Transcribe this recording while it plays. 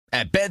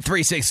At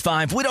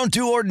Bet365, we don't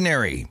do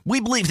ordinary. We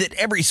believe that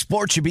every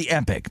sport should be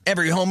epic.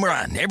 Every home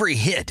run, every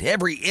hit,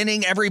 every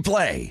inning, every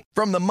play.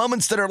 From the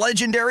moments that are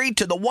legendary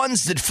to the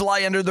ones that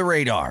fly under the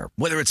radar.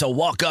 Whether it's a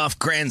walk-off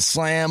grand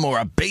slam or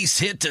a base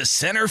hit to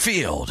center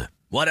field.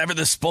 Whatever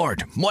the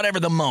sport, whatever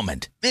the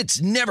moment.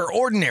 It's never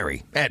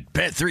ordinary at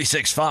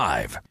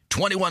Bet365.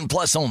 21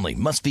 plus only.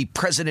 Must be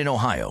present in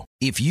Ohio.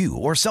 If you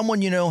or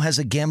someone you know has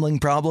a gambling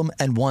problem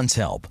and wants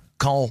help,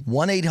 call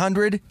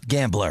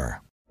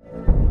 1-800-GAMBLER.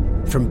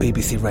 From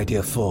BBC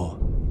Radio 4,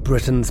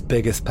 Britain's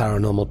biggest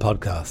paranormal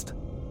podcast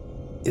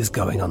is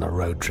going on a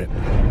road trip.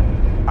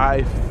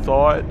 I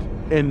thought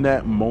in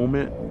that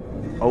moment,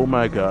 oh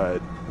my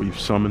God, we've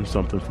summoned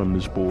something from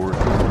this board.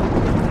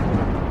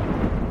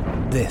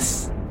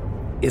 This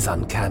is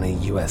Uncanny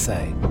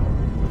USA.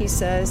 He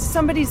says,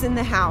 somebody's in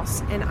the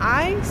house, and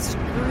I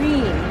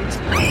screamed.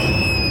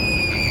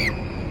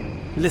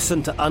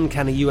 Listen to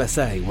Uncanny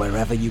USA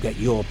wherever you get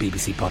your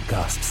BBC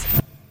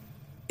podcasts,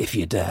 if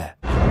you dare.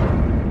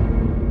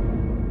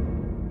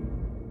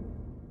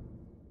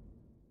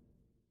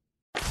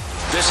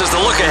 This is the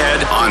look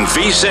ahead on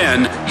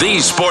VSiN, the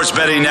Sports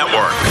Betting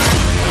Network.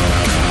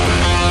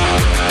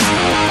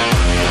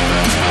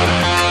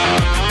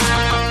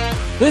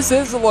 This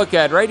is the look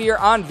ahead right here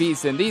on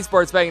VSiN, the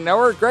Sports Betting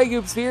Network. Greg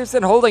Hoops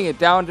Pearson holding it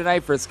down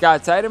tonight for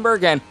Scott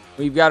Seidenberg, and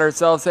we've got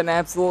ourselves an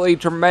absolutely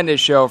tremendous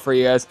show for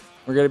you guys.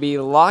 We're going to be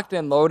locked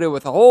and loaded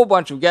with a whole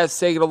bunch of guests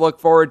taking a look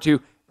forward to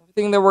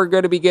everything that we're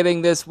going to be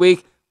getting this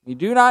week. We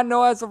do not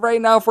know as of right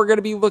now if we're going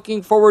to be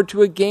looking forward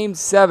to a Game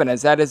 7,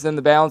 as that is in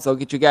the balance. I'll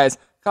get you guys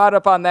caught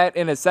up on that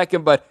in a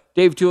second, but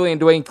Dave Tuley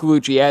and Dwayne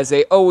Colucci, as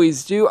they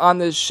always do on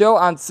this show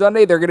on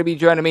Sunday, they're going to be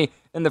joining me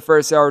in the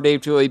first hour. Dave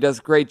Tuley does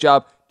a great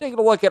job taking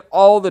a look at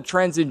all the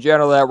trends in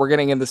general that we're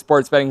getting in the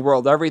sports betting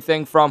world.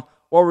 Everything from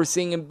what we're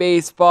seeing in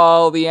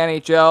baseball, the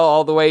NHL,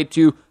 all the way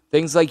to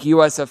things like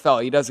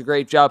USFL. He does a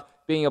great job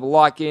being able to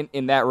lock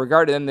in that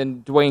regard. And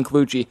then Dwayne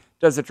Colucci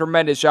does a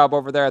tremendous job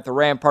over there at the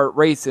Rampart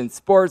Race and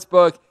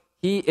Sportsbook.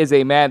 He is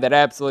a man that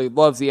absolutely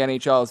loves the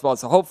NHL as well.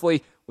 So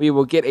hopefully we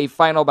will get a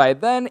final by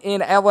then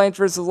in Avalanche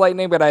versus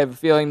Lightning, but I have a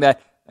feeling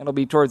that it'll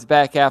be towards the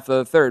back half of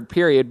the third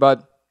period.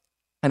 But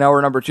in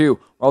hour number 2,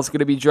 we're also going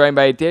to be joined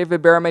by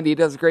David Berriman. He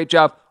does a great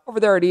job over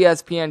there at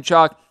ESPN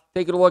Chalk,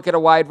 taking a look at a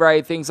wide variety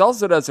of things.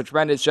 Also does a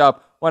tremendous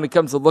job when it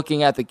comes to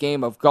looking at the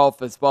game of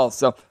golf as well.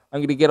 So I'm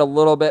going to get a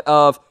little bit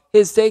of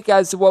his take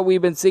as to what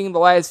we've been seeing the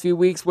last few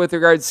weeks with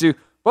regards to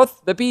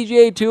both the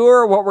PGA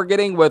Tour, what we're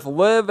getting with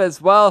LIV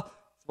as well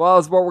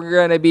as what we're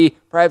going to be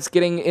perhaps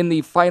getting in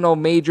the final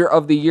major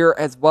of the year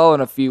as well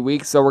in a few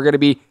weeks. So we're going to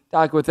be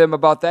talking with him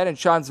about that. And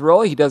Sean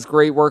Zerilli, he does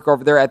great work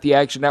over there at the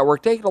Action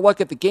Network, taking a look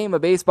at the game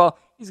of baseball.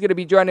 He's going to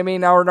be joining me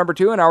in hour number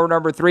 2 and hour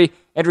number 3.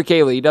 Andrew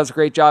Cayley, he does a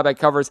great job at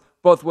covers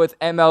both with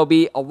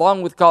MLB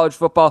along with college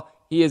football.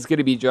 He is going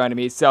to be joining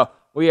me. So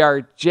we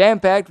are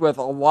jam-packed with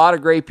a lot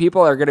of great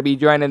people that are going to be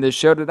joining this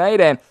show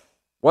tonight. And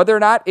whether or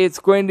not it's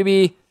going to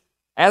be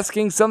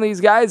asking some of these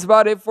guys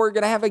about if we're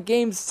going to have a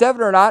Game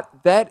 7 or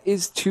not, that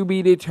is to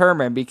be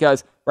determined,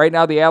 because right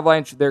now the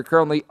Avalanche, they're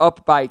currently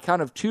up by a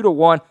count of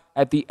 2-1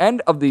 at the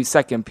end of the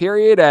second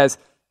period, as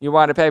you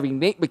wind up having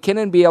Nate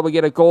McKinnon be able to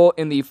get a goal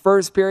in the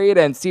first period,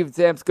 and Steven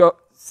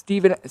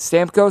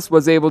Stamkos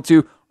was able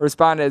to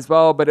respond as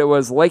well, but it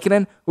was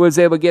Laakkonen who was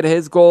able to get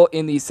his goal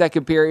in the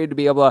second period to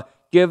be able to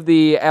give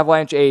the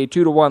Avalanche a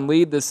 2-1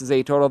 lead. This is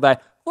a total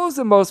that closed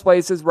in most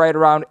places right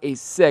around a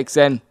 6,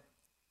 and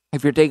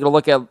if you're taking a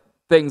look at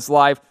things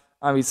live,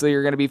 obviously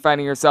you're going to be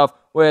finding yourself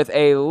with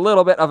a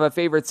little bit of a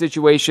favorite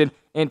situation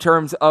in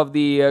terms of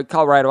the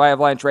Colorado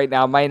Avalanche right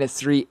now, minus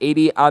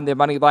 380 on the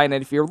money line.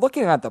 And if you're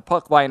looking at the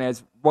puck line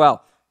as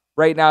well,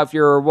 right now, if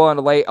you're willing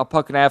to lay a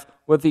puck and a half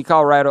with the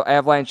Colorado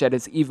Avalanche, that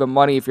is even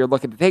money. If you're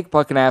looking to take a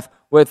puck and a half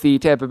with the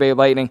Tampa Bay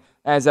Lightning,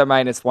 as at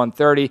minus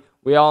 130.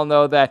 We all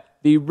know that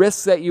the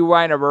risks that you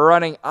wind up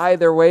running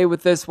either way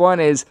with this one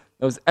is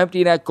those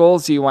empty net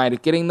goals. Do you wind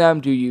up getting them?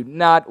 Do you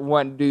not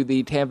want to do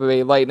the Tampa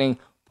Bay Lightning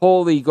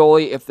pull the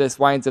goalie if this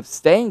winds up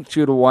staying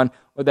 2-1?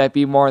 Would that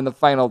be more in the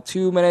final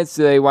 2 minutes?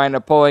 Do they wind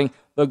up pulling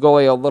the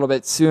goalie a little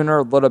bit sooner,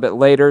 a little bit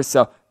later?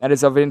 So that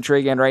is of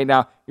intrigue. And right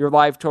now, your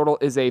live total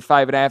is a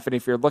 5.5. And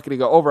if you're looking to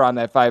go over on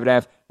that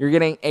 5.5, you're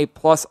getting a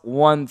plus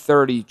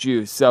 130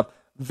 juice. So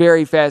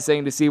very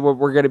fascinating to see what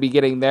we're going to be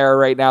getting there.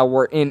 Right now,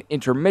 we're in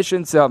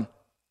intermission. So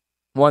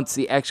once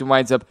the action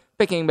winds up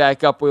picking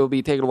back up, we'll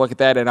be taking a look at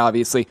that. And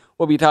obviously,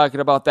 we'll be talking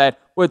about that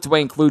with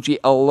Dwayne Colucci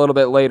a little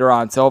bit later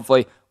on. So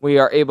hopefully, we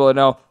are able to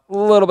know a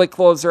little bit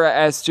closer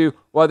as to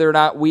whether or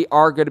not we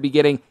are going to be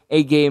getting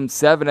a Game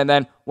 7. And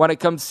then when it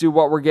comes to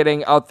what we're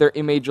getting out there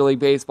in Major League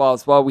Baseball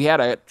as well, we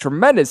had a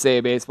tremendous day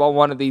of baseball.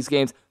 One of these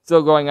games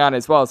still going on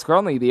as well. It's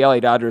currently the LA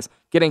Dodgers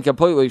getting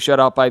completely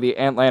shut out by the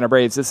Atlanta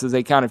Braves. This is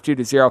a count of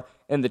 2-0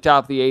 in the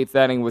top of the 8th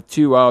inning with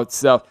 2 outs.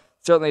 So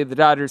certainly the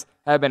Dodgers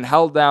have been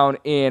held down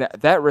in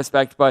that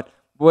respect. But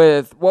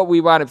with what we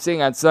wound up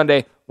seeing on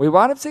Sunday, we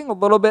wound up seeing a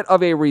little bit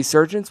of a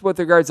resurgence with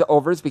regards to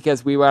overs,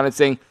 because we wound up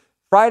seeing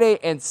Friday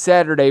and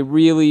Saturday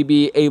really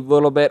be a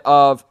little bit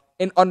of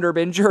an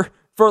underbinger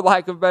for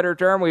lack of a better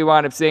term. We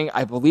wound up seeing,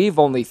 I believe,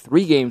 only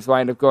 3 games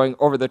wind up going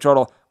over the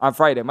total on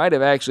Friday. It might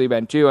have actually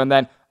been 2. And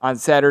then on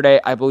Saturday,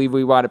 I believe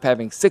we wound up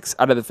having 6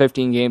 out of the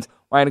 15 games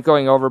wind up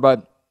going over,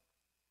 but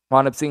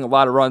wound up seeing a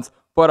lot of runs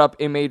put up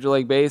in Major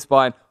League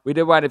Baseball. And we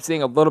did wind up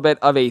seeing a little bit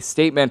of a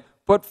statement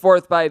put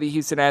forth by the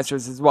Houston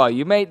Astros as well.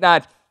 You may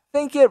not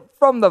think it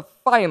from the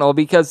final,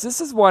 because this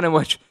is one in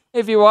which,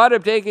 if you wound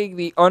up taking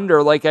the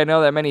under, like I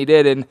know that many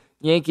did in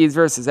Yankees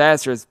versus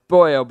Astros,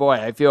 boy, oh boy,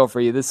 I feel for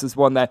you. This is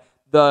one that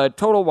the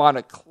total wound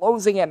up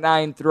closing at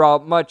 9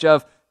 throughout much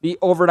of the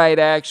overnight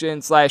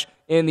action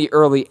 / in the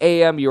early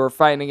AM. You were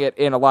finding it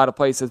in a lot of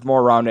places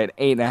more around at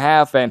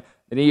 8.5, and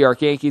the New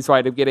York Yankees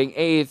wind up getting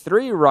a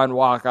 3-run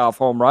walk-off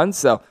home run.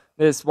 So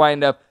this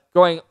wind up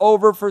going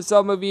over for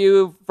some of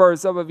you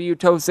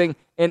toasting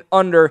an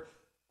under.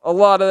 A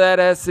lot of that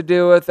has to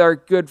do with our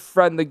good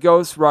friend, the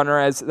Ghost Runner,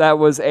 as that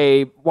was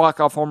a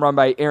walk-off home run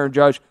by Aaron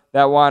Judge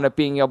that wound up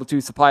being able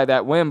to supply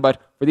that win. But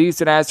for the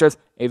Houston Astros,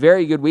 a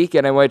very good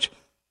weekend in which,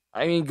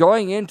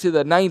 going into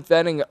the 9th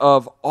inning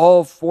of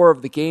all 4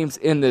 of the games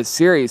in this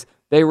series,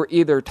 they were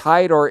either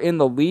tied or in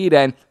the lead.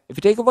 And if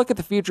you take a look at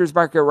the futures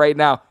market right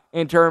now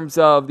in terms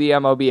of the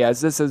MLB, as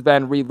this has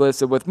been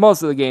relisted with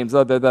most of the games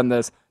other than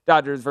this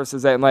Dodgers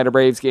versus Atlanta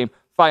Braves game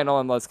final,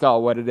 and let's call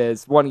it what it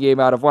is, 1 game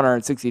out of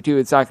 162.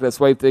 It's not going to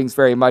sway things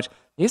very much.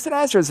 The Houston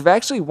Astros have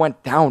actually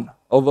went down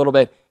a little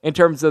bit in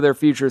terms of their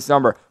futures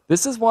number.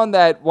 This is one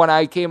that when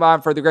I came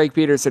on for the Greg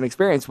Peterson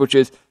experience, which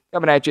is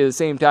coming at you at the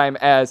same time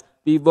as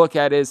the look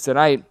at is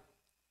tonight,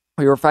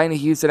 we were finding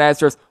Houston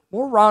Astros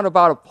more around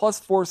about a plus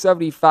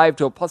 $4.75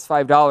 to a plus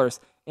 $5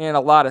 in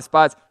a lot of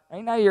spots.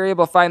 Right now, you're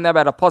able to find them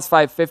at a plus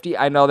 $5.50.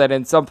 I know that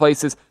in some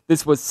places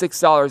this was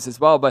 $6 as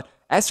well, but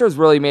Astros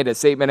really made a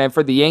statement. And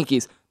for the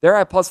Yankees, they're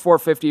at plus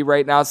 $4.50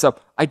 right now. So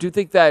I do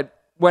think that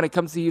when it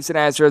comes to Houston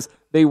Astros,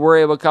 they were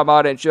able to come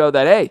out and show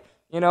that, hey,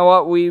 you know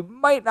what, we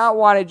might not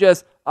want to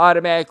just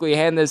automatically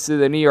hand this to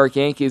the New York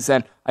Yankees.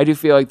 And I do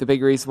feel like the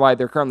big reason why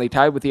they're currently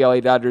tied with the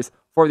LA Dodgers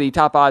for the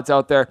top odds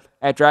out there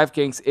at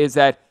DraftKings is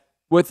that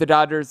with the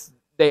Dodgers,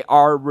 they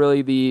are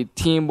really the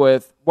team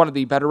with one of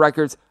the better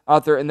records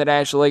out there in the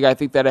National League. I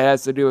think that it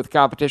has to do with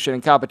competition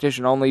and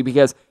competition only,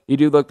 because you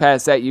do look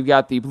past that. You've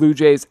got the Blue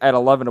Jays at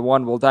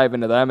 11-1. We'll dive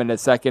into them in a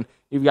second.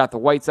 You've got the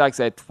White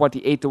Sox at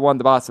 28-1,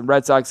 the Boston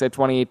Red Sox at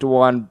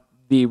 28-1,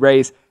 the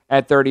Rays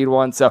at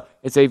 30-1. So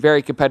it's a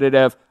very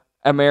competitive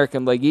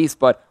American League East,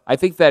 but I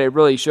think that it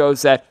really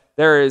shows that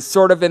there is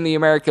sort of in the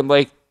American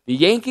League, the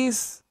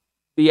Yankees,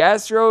 the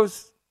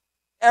Astros,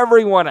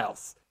 everyone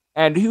else.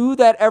 And who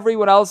that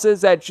everyone else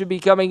is that should be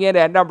coming in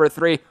at number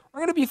 3, we're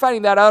going to be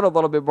finding that out a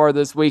little bit more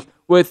this week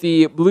with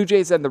the Blue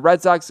Jays and the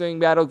Red Sox doing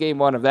battle. Game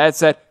 1 of that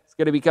set is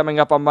going to be coming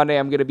up on Monday.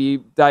 I'm going to be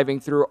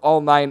diving through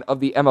all 9 of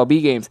the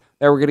MLB games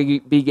that we're going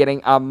to be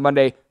getting on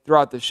Monday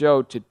throughout the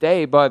show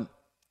today. But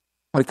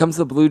when it comes to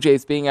the Blue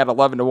Jays being at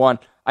 11-1,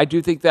 I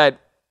do think that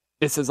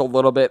this is a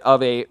little bit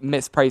of a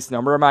mispriced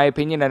number in my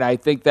opinion, and I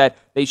think that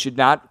they should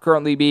not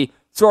currently be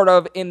sort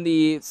of in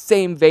the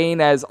same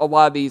vein as a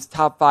lot of these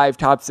top 5,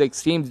 top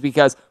 6 teams,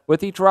 because with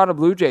the Toronto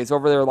Blue Jays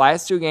over their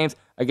last 2 games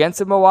against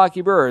the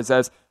Milwaukee Brewers,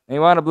 as they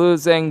wound up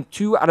losing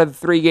 2 out of the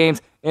 3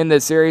 games in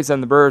this series,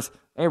 and the Brewers,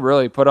 they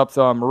really put up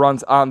some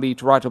runs on the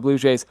Toronto Blue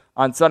Jays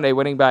on Sunday,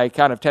 winning by a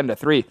count of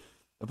 10-3.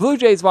 The Blue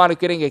Jays wound up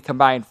getting a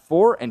combined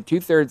 4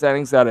 2/3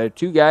 innings out of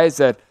 2 guys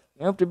that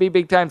hope to be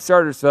big-time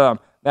starters for them.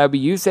 That would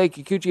be Yusei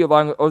Kikuchi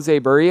along with Jose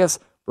Barrios.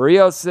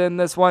 Barrios in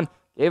this one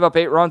gave up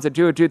 8 runs in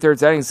 2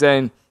 2/3 innings,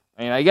 and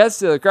I guess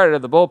to the credit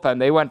of the bullpen,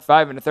 they went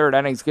 5 1/3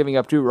 innings, giving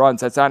up 2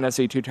 runs. That's not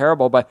necessarily too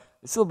terrible, but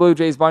this is the Blue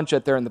Jays bunch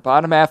that they're in the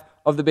bottom half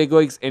of the big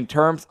leagues in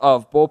terms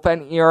of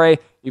bullpen ERA.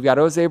 You've got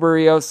Jose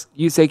Barrios,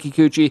 Yusei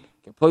Kikuchi,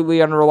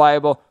 completely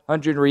unreliable.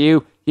 Hyun-Jin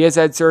Ryu, he has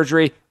had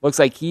surgery. Looks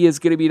like he is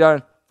going to be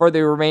done for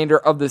the remainder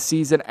of the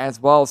season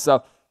as well.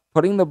 So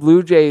putting the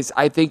Blue Jays,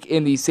 I think,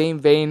 in the same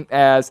vein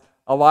as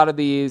a lot of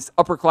these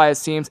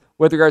upper-class teams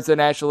with regards to the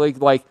National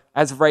League, like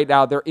as of right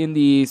now, they're in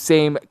the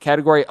same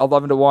category,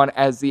 11-1,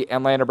 as the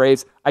Atlanta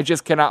Braves. I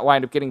just cannot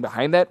wind up getting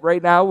behind that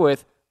right now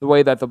with the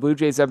way that the Blue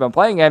Jays have been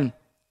playing. And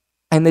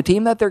the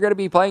team that they're going to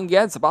be playing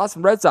against, the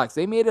Boston Red Sox,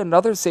 they made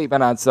another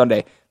statement on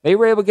Sunday. They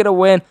were able to get a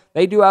win.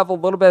 They do have a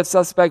little bit of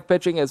suspect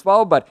pitching as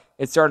well, but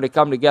it's starting to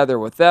come together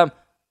with them.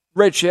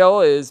 Rich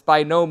Hill is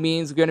by no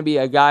means going to be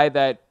a guy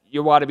that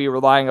you want to be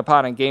relying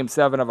upon in Game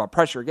 7 of a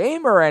pressure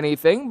game or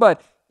anything,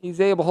 but he's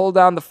able to hold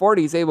down the fort.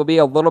 He's able to be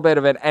a little bit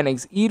of an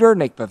innings eater.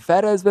 Nick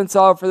Pivetta has been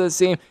solid for this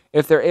team.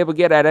 If they're able to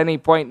get at any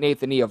point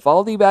Nathan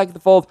Eovaldi back in the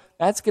fold,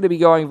 that's going to be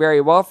going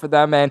very well for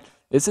them. And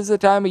this is a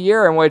time of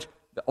year in which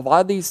a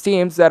lot of these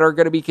teams that are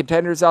going to be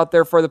contenders out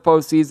there for the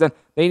postseason,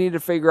 they need to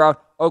figure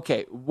out,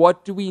 okay,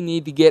 what do we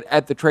need to get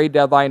at the trade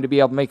deadline to be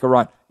able to make a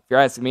run? If you're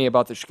asking me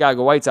about the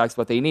Chicago White Sox,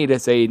 what they need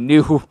is a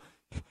new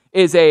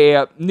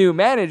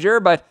manager,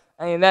 but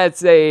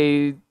that's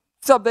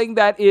something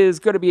that is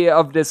going to be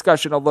of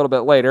discussion a little bit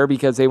later,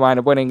 because they wind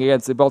up winning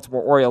against the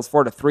Baltimore Orioles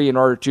 4-3 in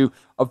order to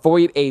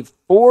avoid a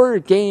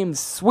 4-game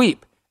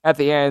sweep at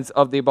the hands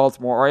of the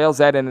Baltimore Orioles.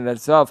 That in and of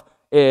itself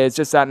is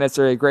just not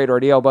necessarily a great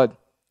ordeal, but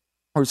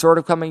we're sort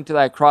of coming to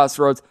that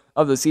crossroads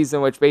of the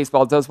season, which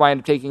baseball does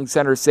wind up taking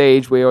center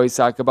stage. We always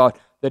talk about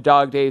the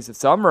dog days of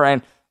summer,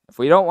 and if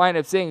we don't wind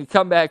up seeing a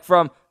comeback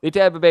from the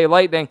Tampa Bay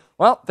Lightning,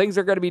 well, things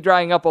are going to be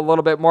drying up a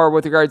little bit more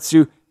with regards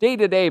to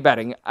day-to-day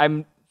betting.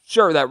 I'm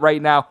sure that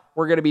right now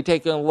we're going to be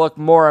taking a look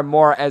more and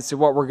more as to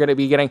what we're going to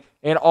be getting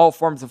in all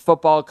forms of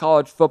football,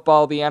 college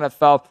football, the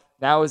NFL.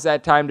 Now is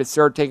that time to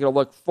start taking a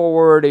look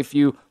forward. If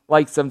you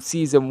like some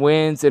season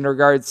wins in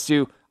regards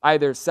to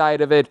either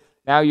side of it,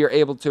 now you're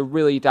able to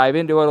really dive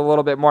into it a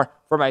little bit more.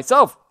 For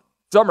myself,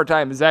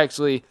 summertime is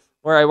actually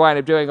where I wind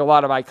up doing a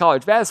lot of my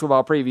college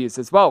basketball previews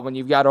as well, when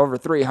you've got over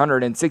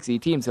 360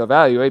 teams to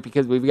evaluate,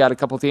 because we've got a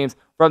couple teams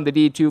from the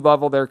D2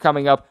 level. They're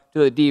coming up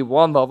to the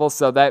D1 level,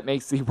 so that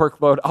makes the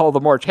workload all the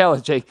more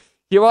challenging.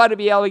 You want to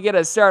be able to get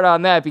a start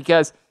on that,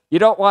 because you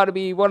don't want to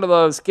be one of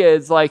those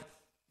kids like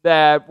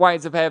that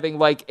winds up having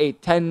like a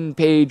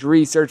 10-page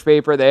research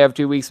paper. They have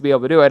 2 weeks to be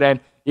able to do it,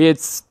 and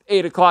it's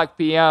 8 o'clock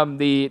p.m.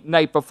 the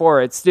night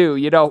before it's due.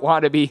 You don't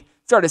want to be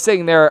sort of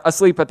sitting there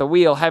asleep at the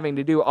wheel having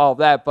to do all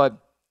that, but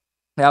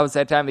now it's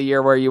that time of the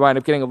year where you wind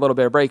up getting a little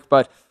bit of break.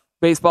 But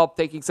baseball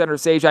taking center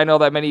stage. I know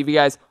that many of you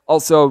guys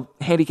also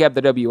handicap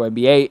the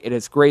WNBA. It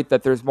is great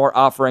that there's more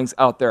offerings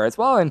out there as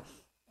well, and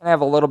I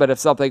have a little bit of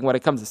something when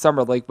it comes to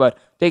Summer League, but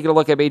taking a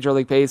look at Major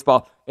League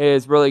Baseball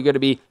is really going to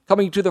be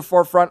coming to the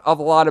forefront of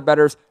a lot of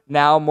bettors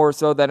now, more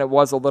so than it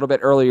was a little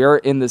bit earlier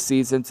in the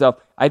season. So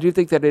I do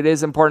think that it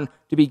is important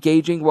to be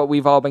gauging what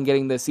we've all been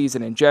getting this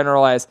season in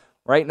general, as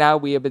right now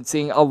we have been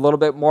seeing a little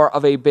bit more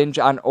of a binge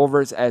on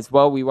overs as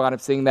well. We wound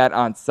up seeing that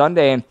on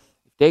Sunday, and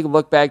take a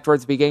look back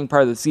towards the beginning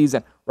part of the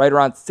season, right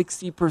around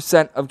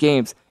 60% of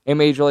games in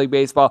Major League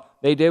Baseball,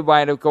 they did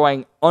wind up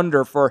going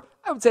under for,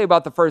 I would say,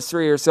 about the first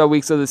 3 or so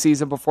weeks of the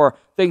season before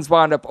things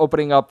wound up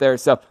opening up there.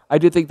 So I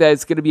do think that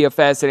it's going to be a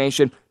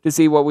fascination to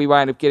see what we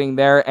wind up getting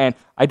there, and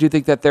I do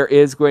think that there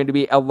is going to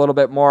be a little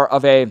bit more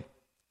of a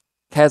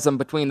chasm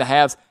between the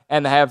haves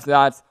and the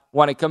have-nots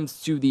when it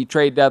comes to the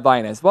trade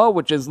deadline as well,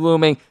 which is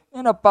looming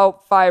in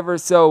about 5 or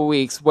so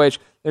weeks, which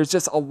there's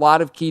just a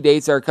lot of key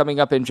dates that are coming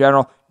up in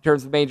general in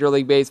terms of Major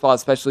League Baseball,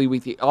 especially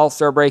with the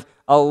All-Star break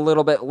a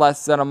little bit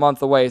less than a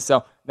month away.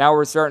 So now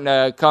we're starting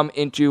to come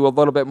into a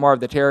little bit more of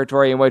the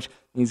territory in which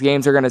these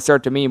games are going to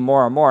start to mean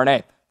more and more. And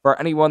hey, for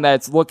anyone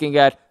that's looking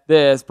at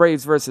this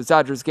Braves versus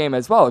Dodgers game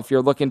as well, if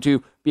you're looking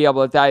to be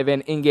able to dive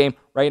in game,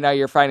 right now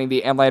you're finding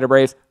the Atlanta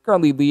Braves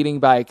currently leading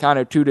by a count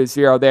of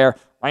 2-0 there,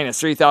 minus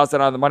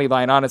 3,000 on the money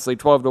line, honestly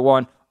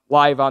 12-1.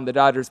 Live on the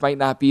Dodgers might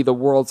not be the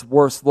world's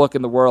worst look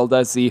in the world,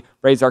 as the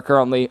Braves are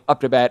currently up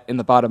to bat in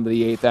the bottom of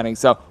the 8th inning.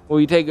 So we'll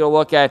be taking a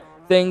look at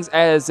things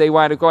as they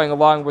wind up going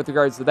along with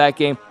regards to that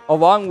game,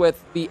 along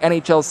with the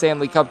NHL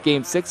Stanley Cup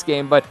Game 6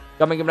 game. But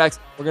coming up next,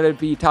 we're going to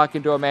be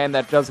talking to a man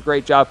that does a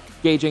great job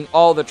gauging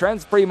all the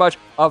trends pretty much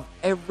of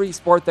every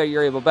sport that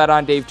you're able to bet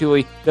on. Dave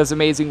Tuley does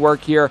amazing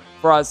work here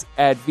for us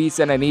at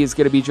VSiN, and he's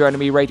going to be joining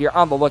me right here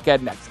on The Look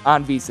Ahead next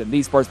on VSiN,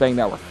 the Sports Betting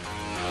Network.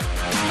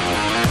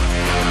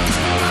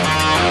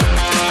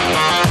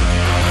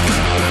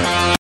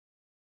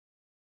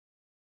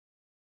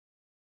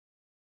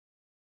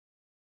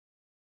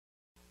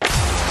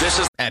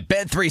 At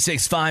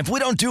Bet365, we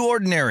don't do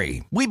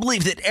ordinary. We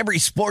believe that every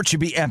sport should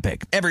be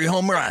epic. Every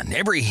home run,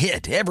 every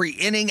hit, every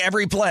inning,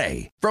 every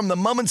play. From the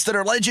moments that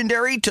are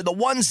legendary to the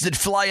ones that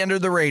fly under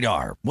the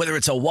radar. Whether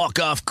it's a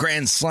walk-off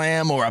grand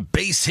slam or a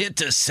base hit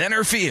to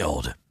center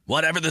field.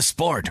 Whatever the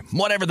sport,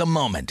 whatever the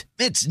moment.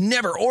 It's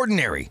never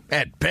ordinary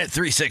at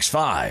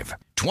Bet365.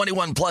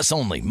 21 plus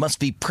only. Must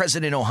be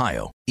present in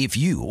Ohio. If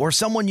you or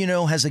someone you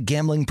know has a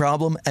gambling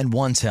problem and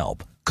wants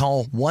help,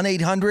 call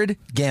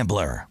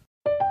 1-800-GAMBLER.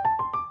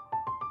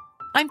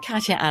 I'm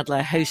Katya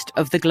Adler, host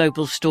of The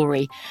Global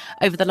Story.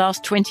 Over the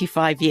last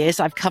 25 years,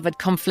 I've covered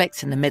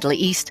conflicts in the Middle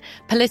East,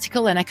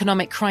 political and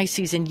economic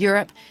crises in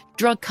Europe,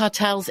 drug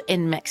cartels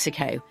in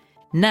Mexico.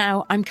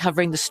 Now I'm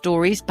covering the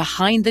stories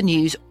behind the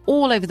news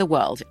all over the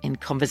world in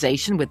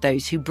conversation with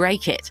those who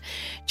break it.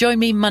 Join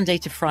me Monday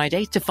to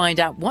Friday to find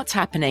out what's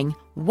happening,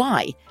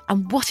 why,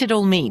 and what it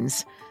all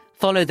means.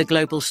 Follow The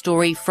Global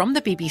Story from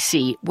the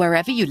BBC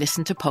wherever you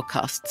listen to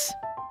podcasts.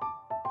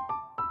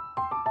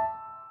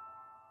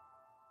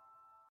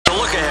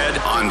 Look ahead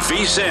on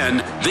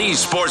VSiN, the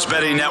Sports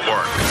Betting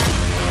Network.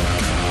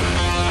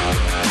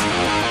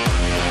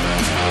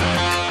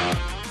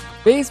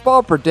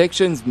 Baseball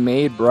predictions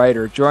made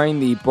brighter. Join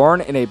the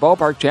Born in a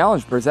Ballpark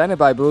Challenge presented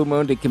by Blue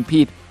Moon to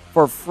compete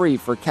for free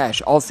for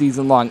cash all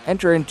season long.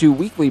 Enter into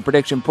weekly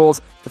prediction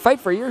pools to fight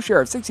for your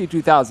share of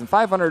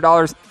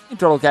 $62,500 in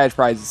total cash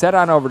prizes. Head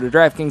on over to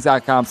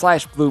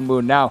DraftKings.com/Blue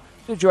Moon now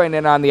to join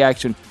in on the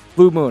action.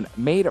 Blue Moon,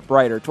 made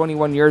brighter.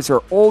 21 years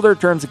or older.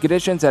 Terms and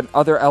conditions and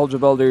other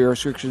eligibility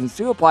restrictions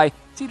do apply.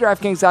 See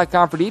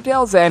DraftKings.com for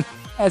details. And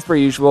as per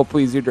usual,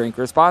 please do drink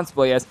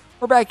responsibly, as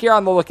we're back here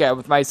on The Lookout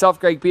with myself,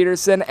 Greg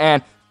Peterson,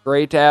 and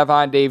great to have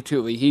on Dave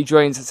Tuley. He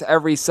joins us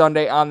every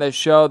Sunday on this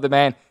show. The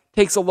man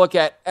takes a look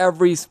at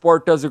every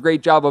sport, does a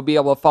great job of being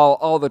able to follow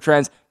all the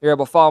trends. You're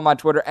able to follow him on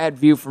Twitter at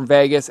View from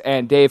Vegas.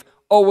 And Dave,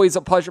 always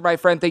a pleasure, my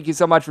friend. Thank you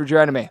so much for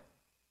joining me.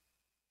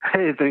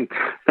 Hey,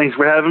 thanks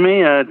for having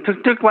me.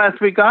 Took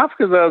last week off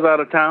because I was out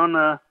of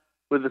town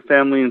with the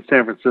family in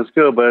San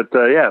Francisco. But,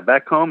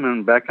 back home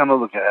and back on the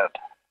look ahead.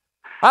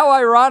 How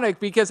ironic,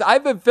 because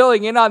I've been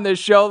filling in on this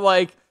show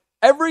like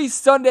every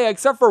Sunday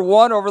except for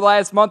one over the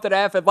last month and a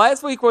half. And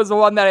last week was the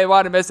one that I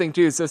wanted missing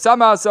too. So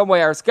somehow, some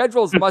way, our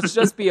schedules must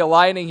just be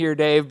aligning here,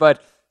 Dave.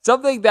 But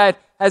something that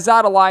has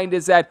not aligned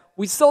is that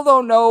we still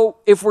don't know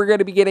if we're going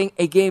to be getting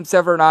a Game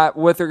 7 or not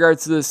with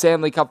regards to the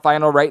Stanley Cup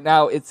final. Right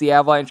now, it's the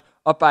Avalanche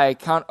up by a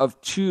count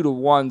of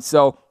 2-1.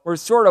 So we're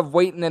sort of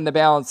waiting in the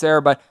balance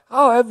there. But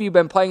how have you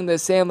been playing the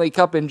Stanley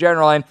Cup in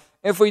general? And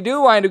if we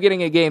do wind up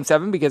getting a Game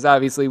 7, because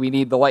obviously we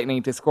need the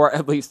Lightning to score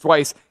at least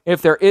twice,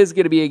 if there is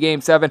going to be a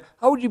Game 7,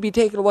 how would you be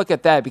taking a look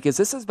at that? Because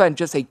this has been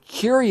just a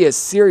curious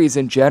series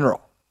in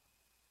general.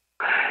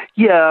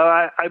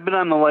 Yeah, I've been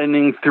on the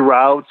Lightning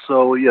throughout,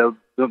 so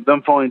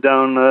them falling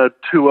down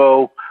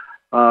 2-0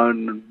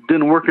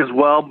 didn't work as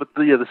well. But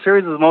the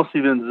series has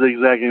mostly been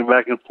zigzagging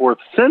back and forth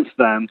since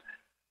then.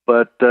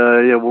 But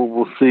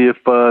we'll see if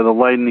the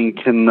Lightning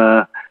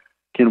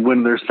can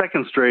win their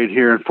second straight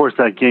here and force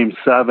that Game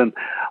 7.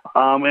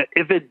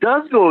 If it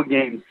does go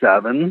Game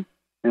 7,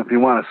 if you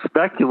want to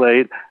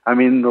speculate, I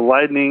mean, the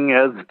Lightning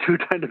as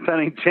two-time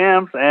defending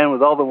champs and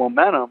with all the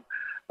momentum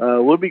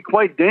would be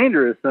quite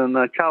dangerous. And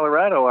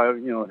Colorado, I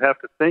have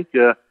to think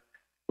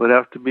would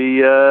have to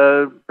be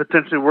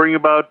potentially worrying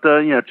about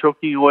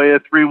choking away a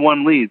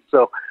 3-1 lead.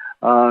 So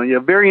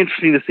very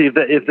interesting to see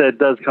if that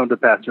does come to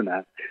pass or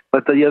not.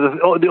 But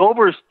the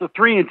overs, the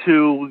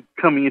 3-2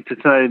 coming into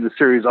tonight in the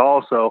series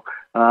also.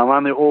 I'm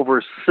on the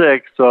over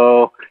 6,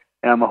 so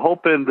I'm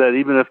hoping that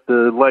even if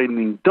the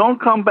Lightning don't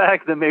come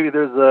back, then maybe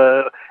there's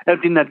a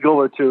empty net goal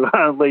or two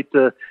late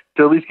to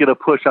at least get a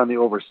push on the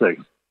over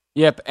 6.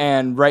 Yep,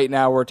 and right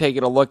now we're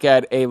taking a look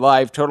at a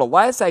live total.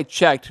 Last I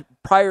checked,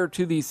 prior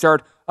to the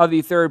start of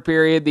the third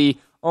period, the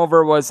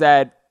over was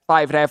at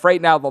 5.5.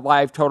 Right now, the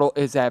live total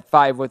is at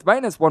 5 with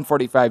minus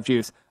 145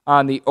 juice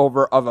on the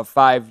over of a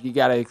 5. You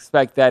got to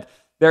expect that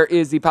there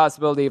is the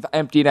possibility of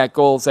empty net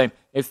goals, and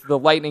if the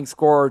Lightning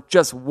score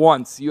just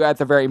once, you at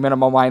the very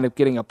minimum wind up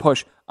getting a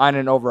push on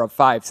an over of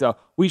 5. So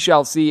we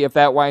shall see if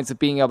that winds up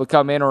being able to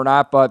come in or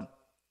not. But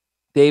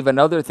Dave,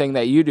 another thing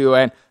that you do,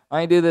 and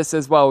I do this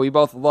as well, we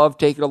both love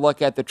taking a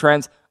look at the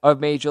trends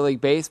of Major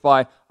League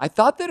Baseball. I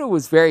thought that it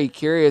was very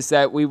curious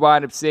that we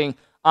wound up seeing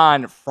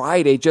on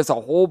Friday just a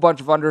whole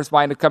bunch of unders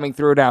wind up coming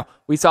through. Now,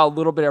 we saw a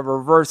little bit of a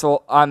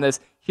reversal on this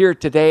here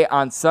today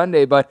on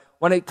Sunday, but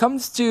when it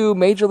comes to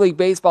Major League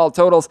Baseball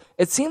totals,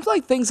 it seems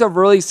like things have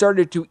really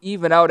started to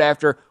even out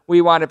after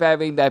we wound up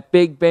having that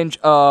big binge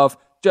of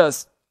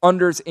just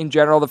unders in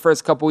general the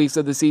first couple weeks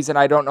of the season.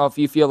 I don't know if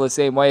you feel the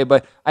same way,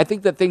 but I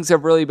think that things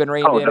have really been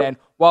reined in, and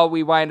while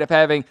we wind up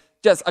having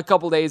just a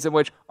couple days in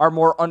which are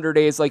more under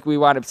days like we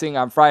wound up seeing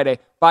on Friday,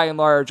 by and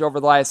large, over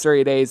the last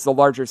 30 days, the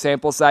larger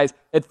sample size,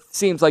 it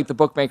seems like the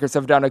bookmakers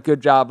have done a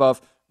good job of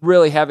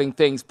really having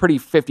things pretty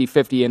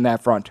 50-50 in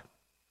that front.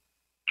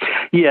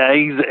 Yeah,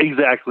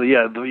 exactly.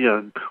 Yeah,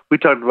 we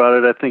talked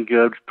about it, I think,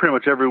 pretty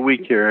much every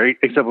week here,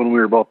 except when we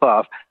were both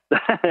off.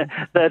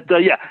 As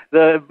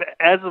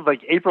of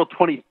like April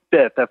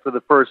 25th, after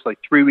the first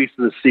 3 weeks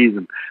of the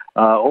season,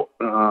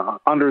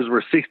 unders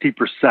were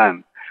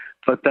 60%.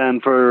 But then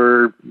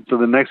for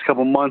the next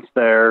couple months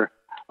there,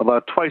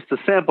 about twice the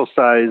sample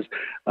size,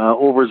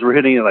 overs were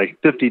hitting at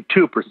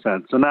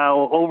 52%. So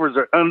now overs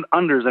are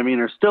unders,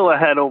 are still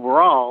ahead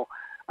overall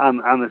on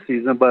the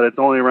season, but it's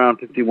only around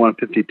 51,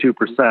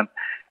 52%.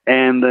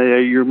 And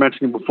you were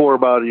mentioning before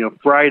about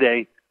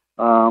Friday.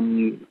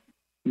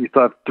 You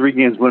thought 3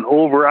 games went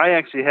over. I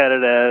actually had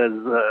it as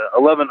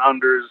 11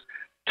 unders,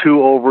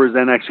 2 overs,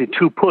 and actually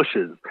 2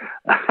 pushes.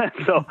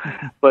 So,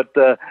 but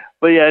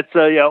yeah, it's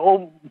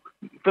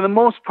for the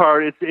most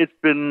part, it's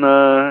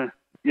been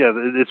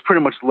it's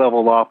pretty much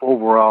leveled off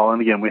overall.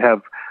 And again, we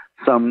have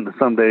some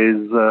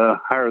days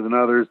higher than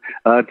others.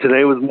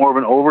 Today was more of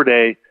an over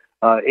day,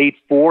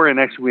 8-4, and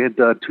actually we had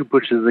 2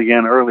 pushes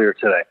again earlier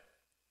today.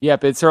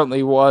 Yep, it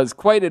certainly was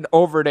quite an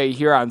over day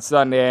here on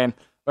Sunday. And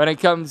when it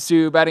comes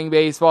to betting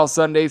baseball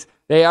Sundays,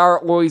 they are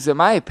always, in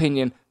my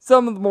opinion,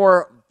 some of the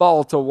more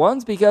volatile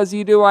ones, because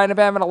you do wind up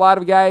having a lot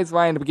of guys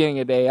wind up getting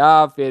a day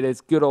off. It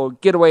is good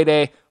old getaway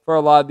day for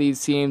a lot of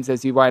these teams,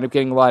 as you wind up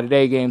getting a lot of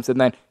day games, and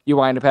then you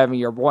wind up having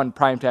your one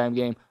primetime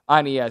game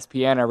on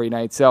ESPN every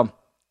night. So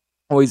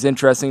always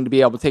interesting to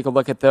be able to take a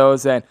look at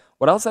those. And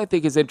what else I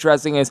think is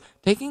interesting is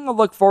taking a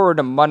look forward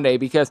to Monday,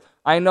 because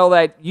I know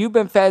that you've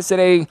been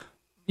fascinated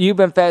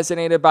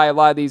by a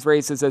lot of these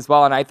races as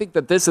well, and I think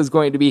that this is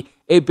going to be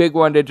a big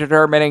one to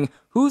determining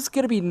who's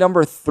going to be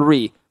number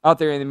 3 out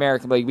there in the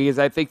American League, because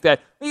I think that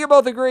we can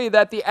both agree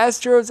that the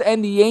Astros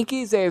and the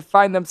Yankees, they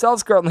find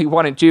themselves currently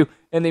 1-2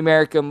 in the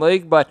American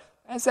League, but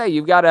I say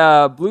you've got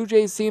a Blue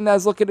Jays team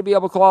that's looking to be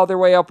able to claw their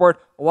way upward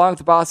along with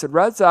the Boston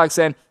Red Sox,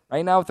 and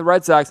right now with the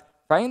Red Sox,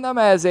 finding them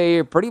as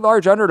a pretty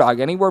large underdog,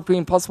 anywhere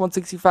between plus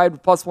 165 to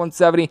plus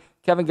 170.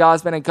 Kevin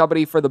Gausman and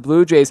company for the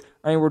Blue Jays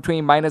are anywhere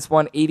between minus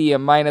 180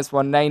 and minus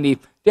 190.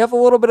 Do you have a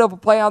little bit of a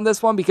play on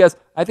this one? Because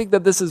I think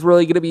that this is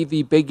really going to be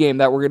the big game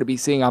that we're going to be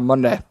seeing on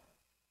Monday.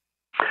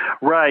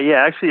 Right,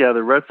 yeah. Actually,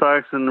 the Red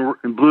Sox and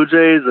Blue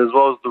Jays, as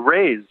well as the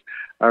Rays,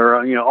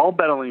 are all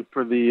battling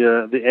for the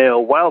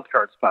AL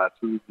wildcard spots.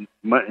 All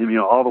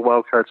the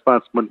wildcard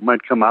spots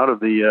might come out of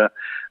the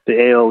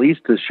AL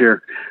East this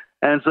year.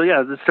 And so,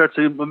 this starts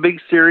a big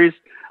series.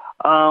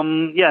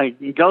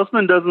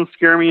 Gausman doesn't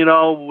scare me at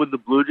all with the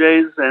Blue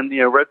Jays and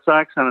the Red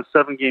Sox on a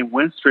 7-game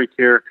win streak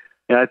here.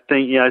 I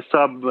think I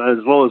saw as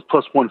low as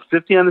plus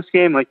 150 on this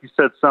game. Like you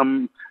said,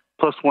 some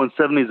plus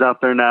 170s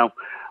out there now.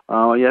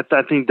 I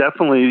think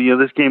definitely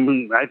this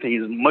game I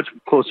think is much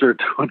closer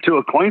to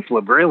a coin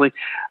flip. Really,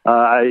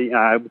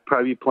 I would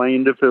probably be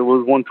playing if it was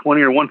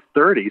 120 or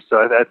 130. So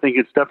I think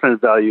it's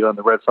definite value on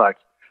the Red Sox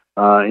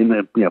in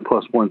the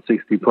plus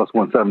 160, plus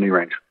 170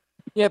 range.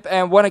 Yep,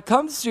 and when it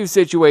comes to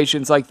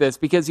situations like this,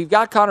 because you've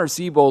got Connor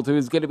Seabold,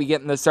 who's going to be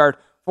getting the start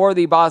for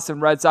the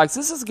Boston Red Sox.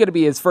 This is going to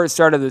be his first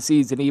start of the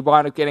season. He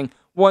wound up getting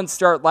one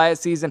start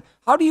last season.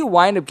 How do you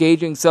wind up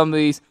gauging some of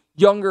these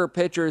younger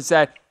pitchers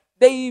that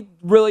they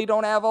really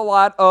don't have a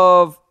lot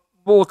of,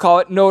 we'll call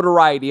it,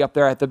 notoriety up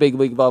there at the big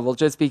league level,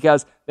 just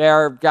because they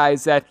are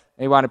guys that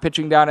they want to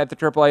pitching down at the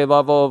AAA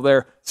level.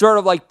 They're sort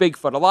of like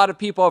Bigfoot. A lot of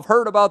people have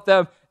heard about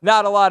them.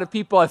 Not a lot of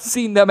people have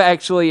seen them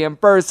actually in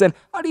person.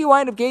 How do you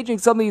wind up gauging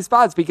some of these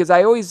spots? Because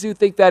I always do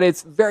think that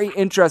it's very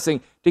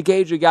interesting to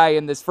gauge a guy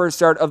in this first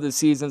start of the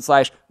season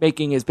 /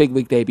 making his big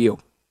league debut.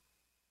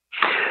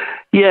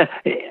 Yeah,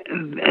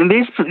 and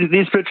these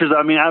pitchers,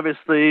 I mean,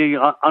 obviously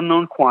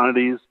unknown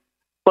quantities,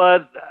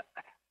 but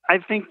I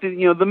think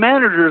that the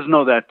managers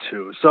know that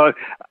too. So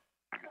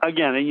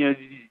again,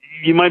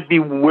 you might be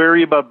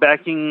wary about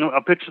backing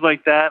a pitcher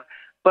like that,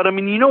 but I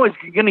mean, he's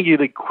going to get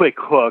a quick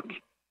hook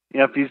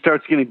if he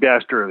starts getting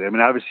bashed early. I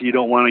mean, obviously you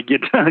don't want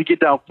to get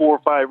down 4 or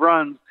 5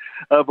 runs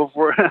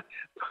before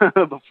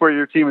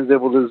your team is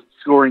able to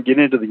score and get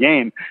into the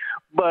game.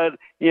 But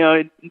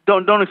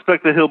don't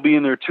expect that he'll be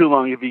in there too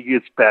long if he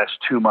gets bashed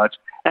too much,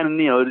 and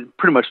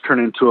pretty much turn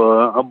into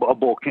a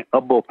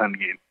bullpen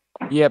game.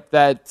 Yep,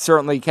 that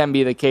certainly can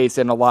be the case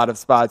in a lot of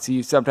spots.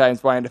 You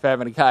sometimes wind up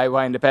having a guy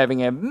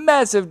having a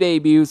massive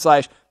debut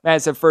 /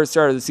 massive first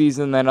start of the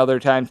season, then other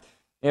times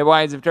it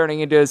winds up turning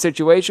into a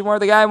situation where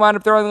the guy wound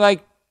up throwing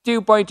like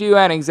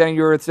 2.2 innings, and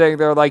you were sitting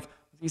there like,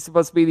 was he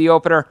supposed to be the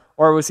opener,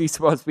 or was he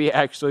supposed to be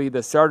actually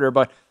the starter?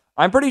 But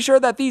I'm pretty sure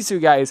that these two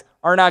guys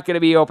are not going to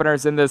be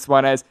openers in this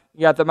one, as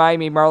you got the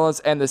Miami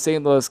Marlins and the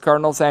St. Louis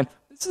Cardinals, and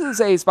this is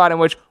a spot in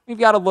which we've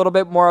got a little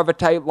bit more of a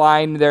tight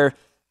line there.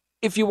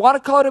 If you want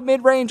to call it a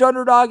mid-range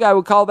underdog, I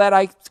would call that.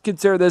 I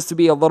consider this to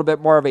be a little bit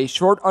more of a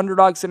short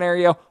underdog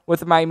scenario with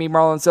the Miami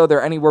Marlins, so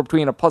they're anywhere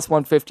between a plus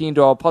 115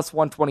 to a plus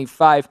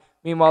 125.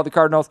 Meanwhile, the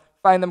Cardinals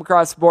find them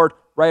across the board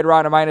right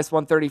around a minus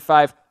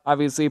 135.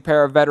 Obviously, a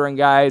pair of veteran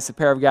guys, a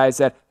pair of guys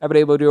that have been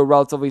able to do a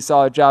relatively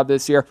solid job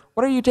this year.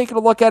 What are you taking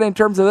a look at in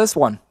terms of this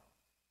one?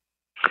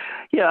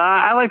 Yeah,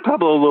 I like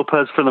Pablo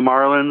Lopez for the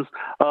Marlins.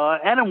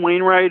 Adam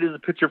Wainwright is a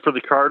pitcher for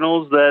the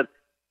Cardinals that,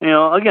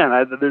 again,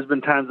 there's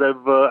been times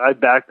I've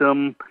backed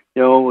him.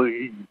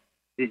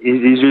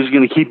 He's just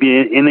going to keep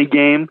you in a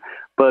game,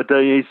 but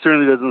he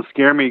certainly doesn't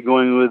scare me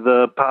going with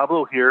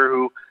Pablo here,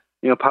 who,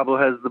 Pablo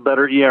has the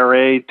better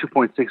ERA,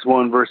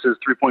 2.61 versus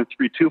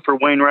 3.32 for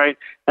Wainwright,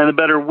 and the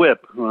better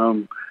WHIP,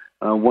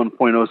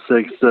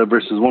 1.06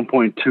 versus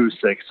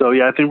 1.26. So,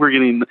 I think we're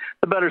getting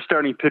the better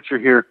starting pitcher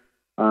here.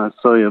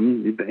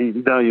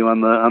 Value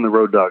on the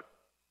road dog.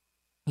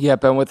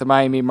 Yep, and with the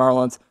Miami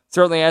Marlins,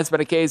 certainly has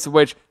been a case in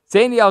which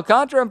Sandy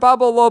Alcantara and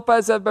Pablo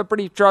Lopez have been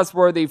pretty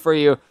trustworthy for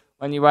you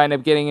when you wind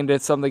up getting into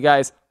some of the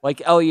guys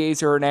like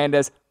Eliezer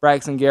Hernandez,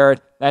 Braxton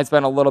Garrett. That's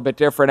been a little bit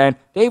different. And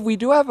Dave, we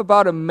do have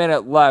about a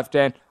minute left,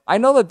 and I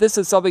know that this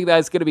is something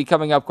that's going to be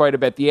coming up quite a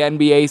bit. The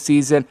NBA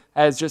season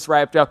has just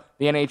wrapped up.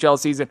 The NHL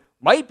season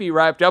might be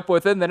wrapped up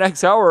within the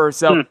next hour or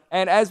so.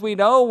 And as we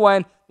know,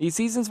 when these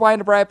seasons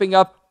wind up wrapping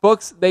up,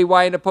 books, they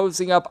wind up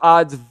posting up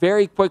odds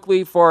very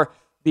quickly for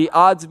the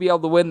odds to be able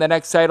to win the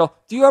next title.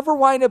 Do you ever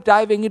wind up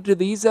diving into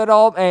these at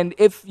all? And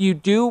if you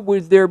do,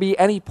 would there be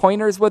any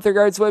pointers with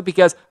regards to it?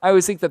 Because I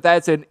always think that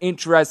that's an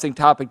interesting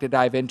topic to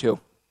dive into.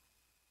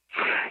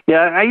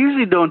 Yeah, I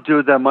usually don't do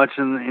it that much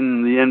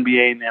in the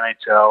NBA and the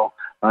NHL.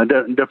 I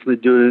definitely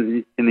do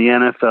it in the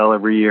NFL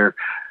every year.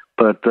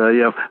 But,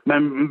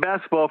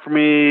 basketball for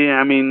me,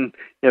 I mean,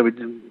 we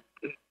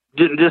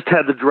just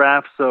had the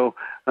draft, so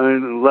a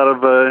lot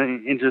of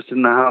interest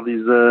in how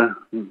these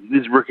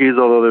rookies,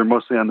 although they're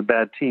mostly on the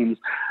bad teams,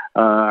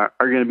 are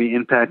going to be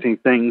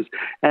impacting things.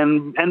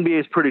 And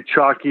NBA is pretty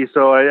chalky,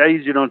 so I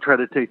usually don't try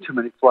to take too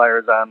many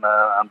flyers on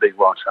big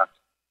long shots.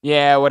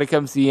 Yeah, when it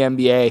comes to the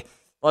NBA,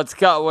 let's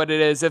call it what it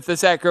is. If the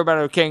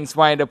Sacramento Kings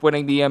wind up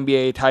winning the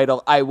NBA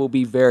title, I will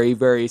be very,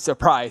 very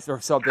surprised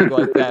or something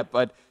like that.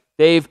 But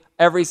Dave,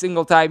 every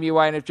single time you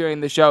wind up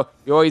doing the show,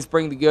 you always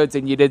bring the goods,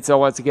 and you did so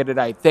once again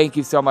tonight. Thank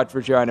you so much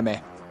for joining me.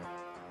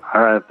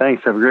 All right,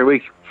 thanks. Have a great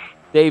week.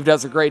 Dave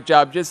does a great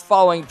job just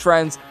following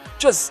trends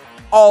just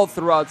all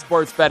throughout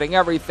sports betting,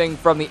 everything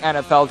from the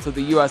NFL to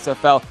the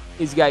USFL.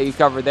 He's got you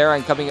covered there.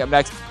 And coming up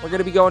next, we're going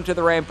to be going to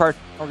the Rampart.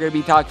 We're going to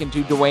be talking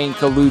to Dwayne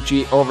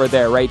Colucci over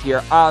there right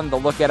here on The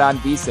Look Ahead on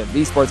VSiN,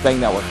 the Sports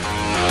Betting Network.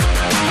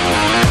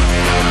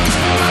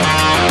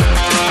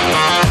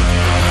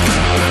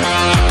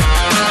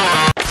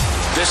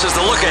 This is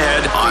the Look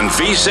Ahead on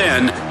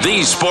VSiN,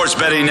 the Sports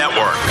Betting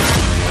Network.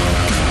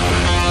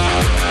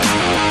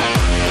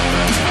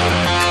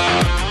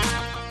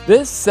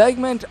 This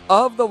segment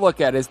of the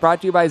Look Ahead is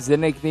brought to you by Zyn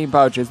Nicotine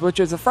Pouches,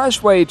 which is a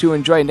fresh way to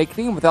enjoy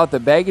nicotine without the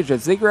baggage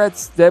of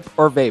cigarettes, dip,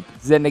 or vape.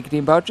 Zyn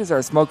Nicotine Pouches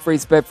are smoke-free,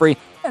 spit-free,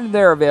 and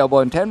they're available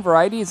in 10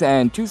 varieties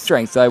and 2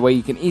 strengths. That way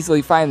you can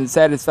easily find the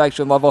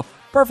satisfaction level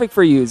perfect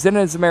for you. Zyn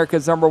is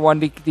America's #1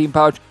 nicotine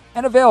pouch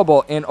and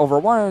available in over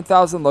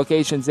 100,000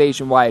 locations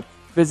nationwide.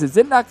 Visit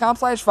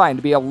Zyn.com/find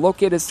to be able to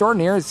locate a store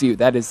nearest you.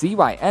 That is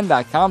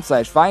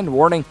ZYN.com/find.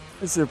 Warning,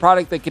 this is a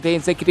product that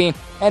contains nicotine,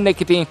 and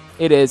nicotine,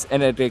 it is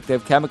an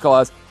addictive chemical.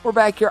 As we're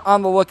back here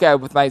on the Lookout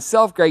with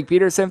myself, Greg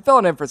Peterson,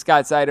 filling in for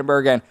Scott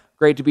Seidenberg, and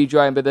great to be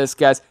joined by this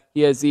guest.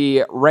 He is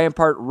the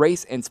Rampart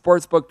Race and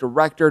Sportsbook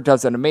Director,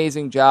 does an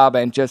amazing job,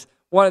 and just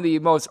one of the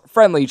most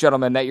friendly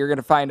gentlemen that you're going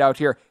to find out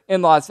here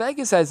in Las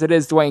Vegas, as it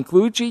is Dwayne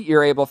Colucci.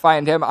 You're able to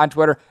find him on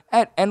Twitter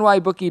at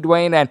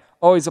NYBookieDwayne, and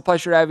always a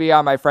pleasure to have you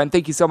on, my friend.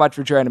 Thank you so much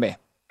for joining me.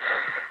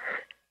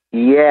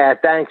 Yeah,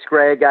 thanks,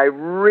 Greg. I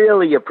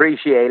really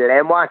appreciate it.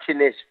 And watching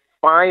this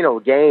final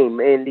game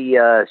in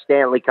the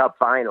Stanley Cup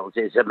Finals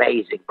is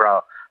amazing,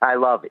 bro. I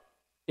love it.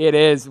 It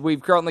is.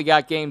 We've currently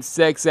got Game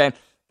 6, and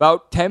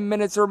about 10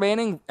 minutes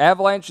remaining.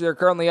 Avalanche, they're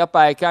currently up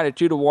by a count of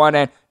 2-1.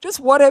 And just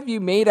what have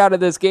you made out of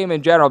this game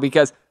in general?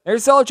 Because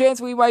there's still a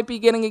chance we might be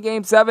getting a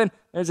Game 7.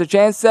 There's a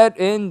chance that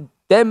in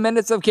 10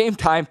 minutes of game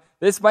time,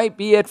 this might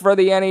be it for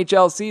the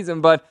NHL season.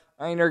 But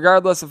I mean,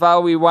 regardless of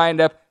how we wind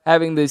up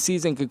having the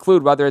season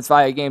conclude, whether it's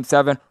via Game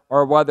 7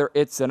 or whether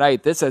it's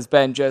tonight, this has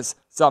been just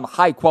some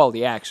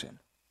high-quality action.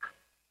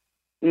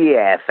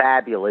 Yeah,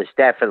 fabulous,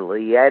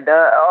 definitely. And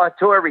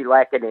Tori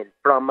Lehkonen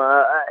from,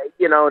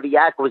 the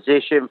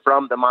acquisition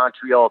from the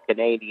Montreal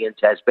Canadiens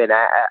has been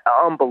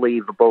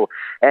unbelievable.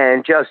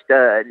 And just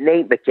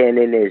Nate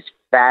McKinnon is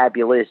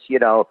fabulous,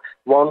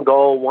 1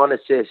 goal, 1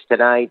 assist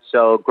tonight.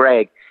 So,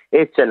 Greg,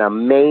 it's an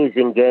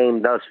amazing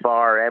game thus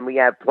far, and we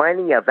have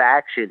plenty of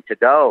action to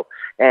go.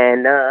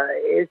 And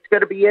it's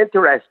going to be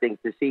interesting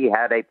to see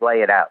how they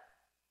play it out.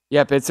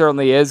 Yep, it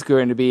certainly is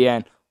going to be.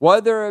 And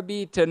whether it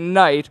be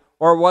tonight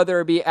or whether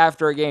it be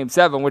after a Game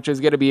 7, which is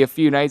going to be a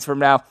few nights from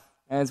now.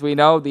 As we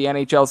know, the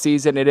NHL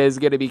season, it is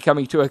going to be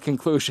coming to a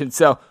conclusion.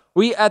 So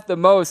we, at the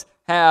most,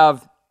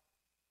 have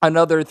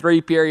another 3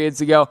 periods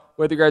to go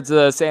with regards to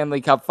the Stanley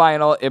Cup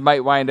Final. It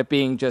might wind up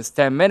being just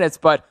 10 minutes,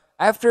 but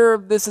after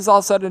this is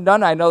all said and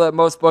done, I know that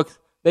most books,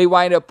 they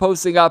wind up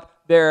posting up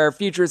their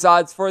futures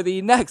odds for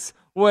the next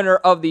winner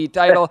of the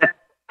title.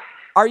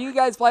 Are you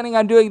guys planning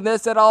on doing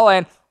this at all?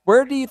 And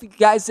where do you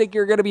guys think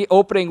you're going to be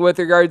opening with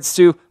regards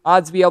to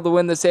odds to be able to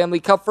win the Stanley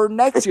Cup for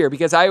next year?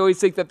 Because I always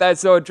think that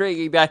that's so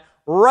intriguing that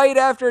right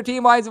after a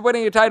team winds up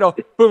winning a title,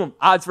 boom,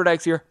 odds for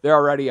next year, they're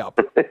already up.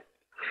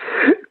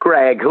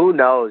 Greg, who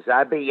knows?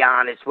 I'll be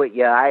honest with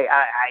you. I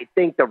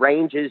think the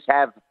Rangers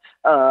have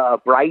a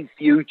bright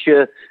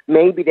future.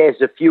 Maybe there's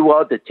a few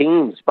other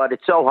teams, but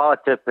it's so hard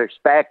to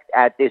prospect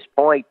at this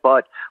point.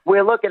 But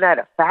we're looking at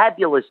a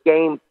fabulous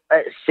Game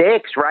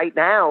 6 right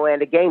now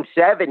and a Game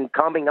 7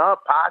 coming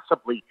up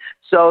possibly.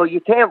 So you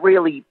can't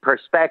really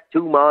prospect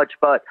too much,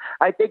 but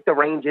I think the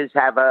Rangers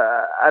have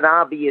an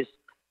obvious,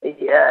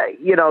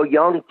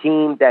 young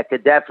team that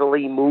could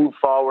definitely move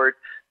forward.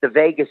 The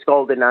Vegas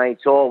Golden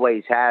Knights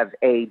always have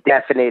a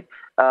definite,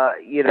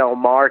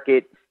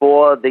 market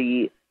for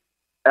the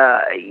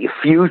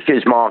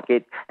futures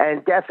market,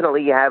 and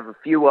definitely have a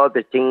few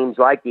other teams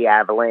like the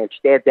Avalanche.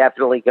 They're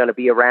definitely going to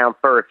be around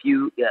for a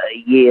few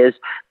years.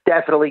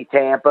 Definitely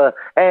Tampa.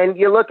 And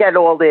you look at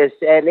all this,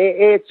 and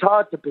it's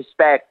hard to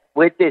prospect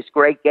with this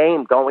great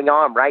game going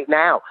on right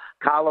now.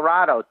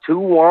 Colorado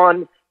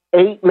 2-1,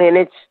 8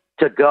 minutes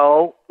to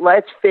go.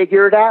 Let's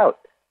figure it out.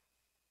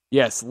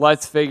 Yes,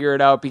 let's figure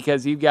it out,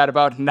 because you've got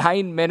about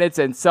 9 minutes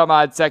and some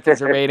odd seconds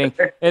remaining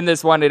in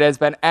this one. It has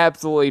been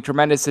absolutely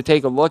tremendous to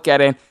take a look at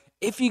it.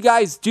 If you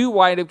guys do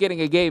wind up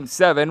getting a Game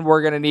 7,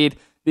 we're going to need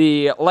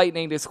the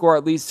Lightning to score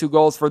at least 2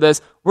 goals for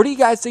this. Where do you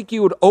guys think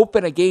you would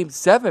open a Game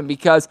 7?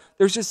 Because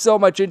there's just so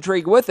much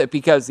intrigue with it.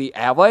 Because the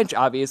Avalanche,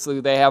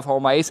 obviously, they have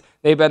home ice.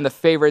 They've been the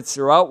favorites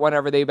throughout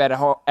whenever they've been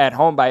at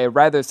home by a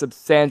rather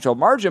substantial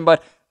margin.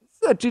 But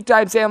it's a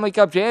 2-time Stanley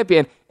Cup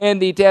champion in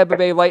the Tampa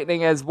Bay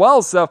Lightning as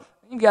well. So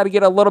you got to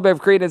get a little bit of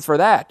credence for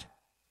that.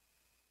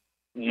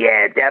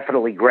 Yeah,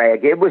 definitely,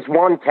 Greg. It was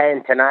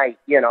 110 tonight.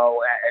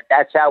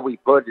 That's how we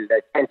put it,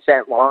 a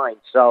 10-cent line.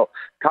 So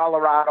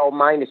Colorado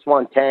minus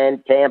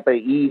 110, Tampa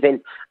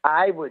even.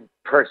 I would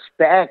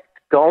prospect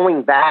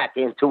going back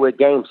into a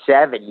Game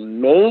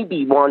 7,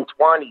 maybe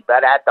 120,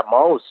 but at the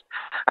most.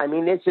 I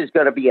mean, this is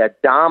going to be a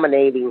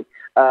dominating,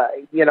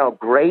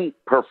 great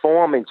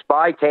performance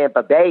by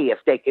Tampa Bay if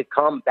they could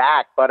come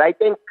back. But I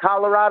think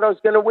Colorado's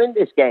going to win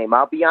this game.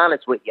 I'll be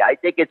honest with you. I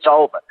think it's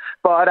over.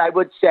 But I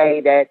would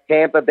say that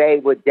Tampa Bay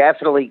would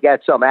definitely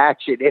get some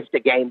action if the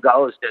game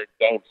goes to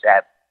Game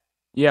 7.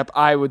 Yep,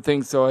 I would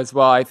think so as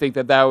well. I think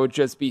that would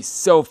just be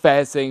so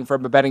fascinating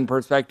from a betting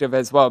perspective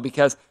as well,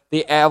 because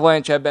the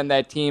Avalanche have been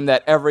that team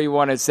that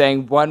everyone is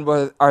saying, when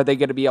are they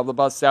going to be able to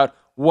bust out?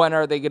 When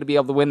are they going to be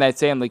able to win that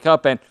Stanley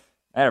Cup? And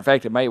Matter of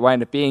fact, it might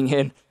wind up being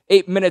in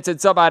 8 minutes and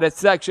some odd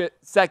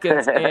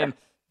seconds in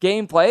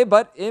gameplay,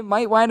 but it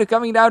might wind up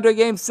coming down to a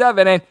Game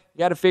 7, and you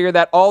got to figure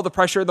that all the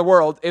pressure in the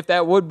world, if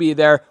that would be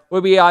there,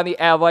 would be on the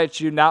Avalanche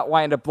to not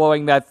wind up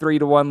blowing that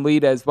 3-1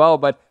 lead as well.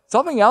 But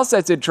something else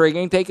that's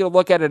intriguing, taking a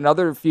look at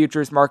another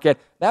futures market,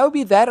 that would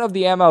be that of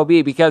the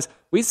MLB, because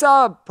we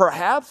saw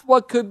perhaps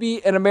what could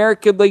be an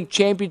American League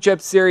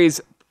Championship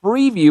Series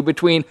preview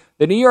between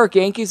the New York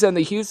Yankees and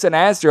the Houston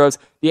Astros.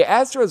 The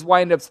Astros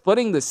wind up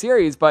splitting the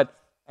series, but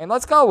and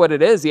let's call it what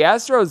it is. The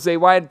Astros, they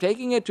wind up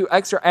taking it to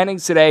extra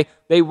innings today.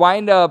 They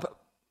wind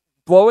up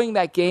blowing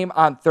that game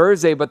on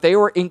Thursday, but they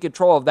were in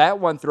control of that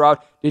one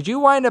throughout. Did you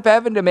wind up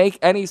having to make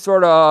any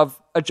sort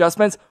of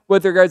adjustments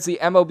with regards to the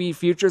MLB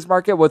futures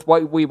market with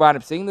what we wound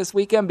up seeing this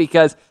weekend?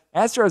 Because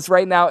Astros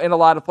right now in a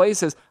lot of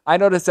places, I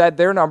noticed that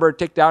their number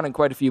ticked down in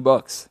quite a few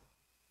books.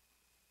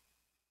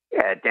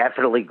 Yeah,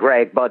 definitely,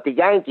 Greg. But the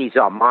Yankees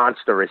are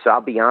monstrous,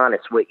 I'll be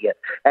honest with you.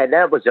 And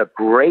that was a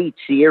great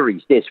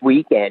series this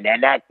weekend.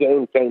 And that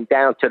game came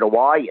down to the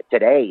wire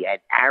today. And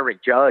Aaron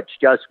Judge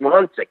just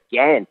once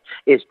again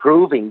is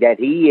proving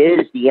that he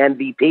is the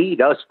MVP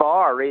thus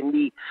far in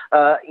the,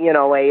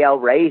 AL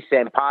race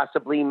and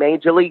possibly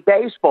Major League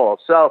Baseball.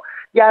 So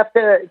you have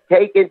to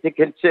take into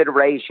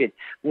consideration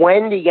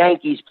when the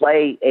Yankees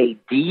play a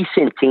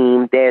decent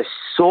team, they're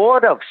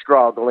sort of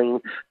struggling,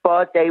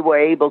 but they were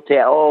able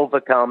to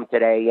overcome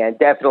today. And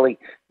definitely,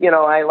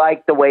 I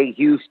like the way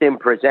Houston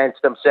presents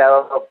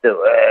themselves,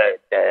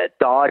 the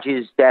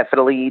Dodgers,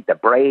 definitely, the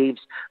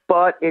Braves,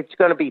 but it's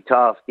going to be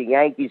tough. The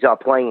Yankees are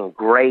playing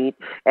great,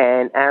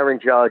 and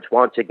Aaron Judge,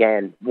 once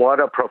again, what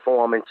a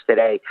performance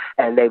today.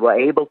 And they were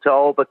able to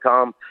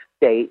overcome.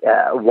 They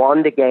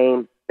won the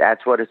game.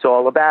 That's what it's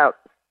all about.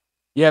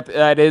 Yep,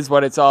 that is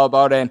what it's all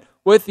about. And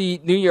with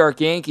the New York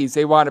Yankees,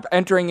 they wound up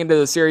entering into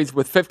the series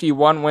with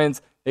 51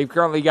 wins. They've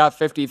currently got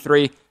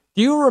 53.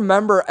 Do you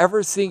remember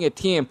ever seeing a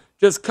team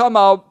just come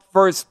out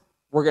first,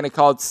 we're going to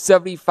call it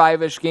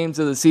 75-ish games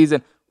of the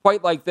season,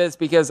 quite like this?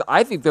 Because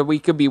I think that we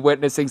could be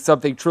witnessing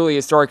something truly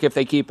historic if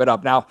they keep it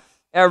up. Now,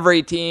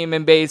 every team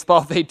in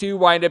baseball, they do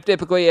wind up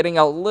typically hitting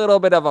a little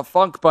bit of a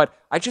funk, but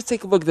I just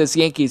take a look at this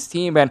Yankees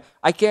team, and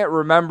I can't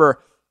remember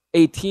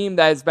a team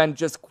that has been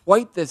just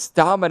quite this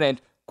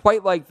dominant,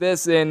 quite like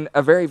this in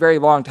a very, very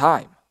long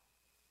time.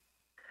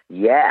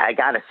 Yeah, I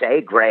got to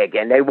say, Greg,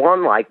 and they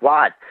won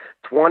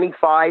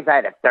 25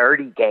 out of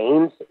 30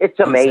 games. It's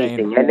amazing.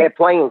 Insane. And they're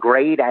playing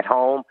great at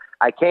home.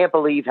 I can't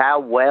believe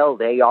how well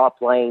they are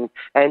playing.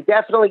 And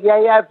definitely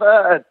they have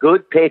a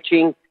good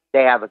pitching.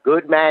 They have a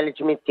good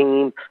management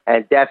team.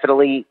 And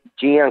definitely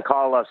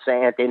Giancarlo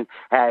Stanton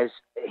has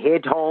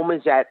hit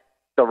homers at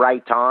the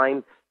right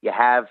time. You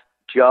have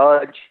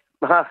Judge.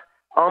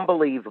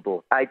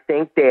 Unbelievable. I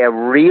think they're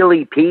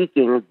really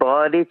peaking,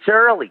 but it's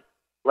early.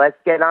 Let's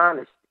get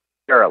honest.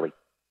 Early.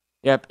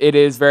 Yep, it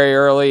is very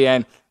early,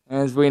 and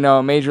as we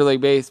know, Major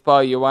League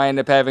Baseball, you wind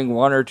up having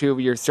one or two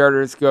of your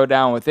starters go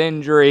down with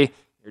injury.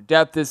 Your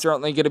depth is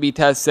certainly going to be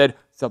tested,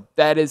 so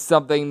that is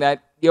something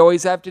that you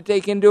always have to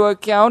take into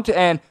account.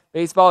 And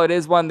baseball, it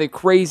is one of the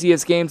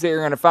craziest games that you're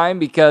going to find,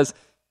 because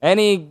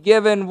any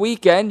given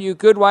weekend, you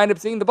could wind up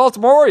seeing the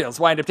Baltimore Orioles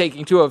wind up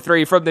taking 2 of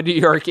 3 from the New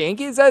York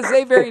Yankees, as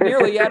they very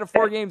nearly had a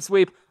 4-game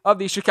sweep of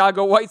the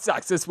Chicago White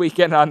Sox this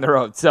weekend on the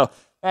road. So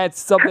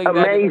that's something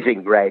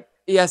amazing, Greg.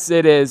 Yes,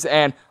 it is.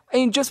 And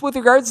just with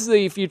regards to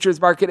the futures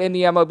market in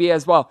the MLB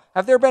as well,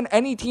 have there been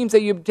any teams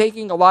that you've been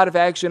taking a lot of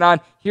action on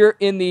here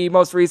in the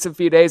most recent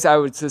few days? I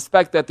would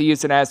suspect that the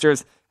Houston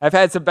Astros, I've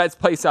had some bets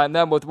placed on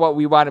them with what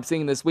we wound up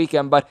seeing this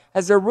weekend, but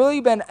has there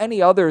really been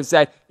any others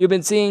that you've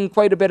been seeing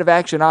quite a bit of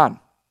action on?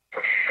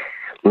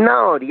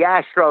 No, the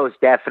Astros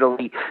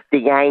definitely, the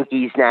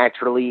Yankees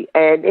naturally,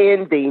 and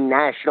in the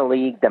National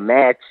League, the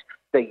Mets,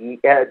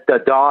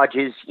 the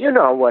Dodgers, you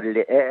know what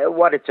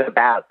it's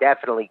about,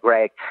 definitely,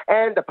 Greg.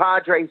 And the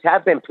Padres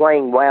have been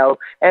playing well,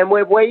 and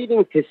we're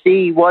waiting to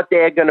see what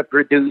they're going to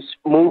produce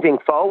moving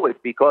forward,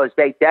 because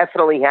they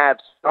definitely have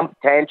some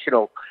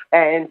potential.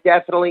 And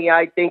definitely,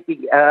 I think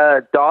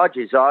the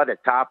Dodgers are the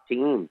top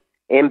team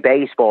in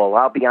baseball.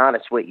 I'll be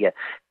honest with you.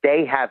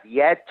 They have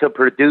yet to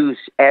produce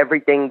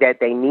everything that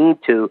they need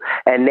to,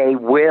 and they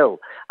will.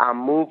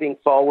 Moving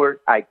forward,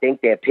 I think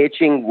their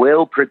pitching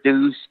will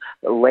produce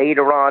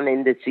later on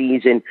in the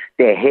season.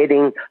 They're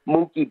hitting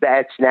Mookie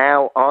Betts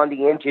now on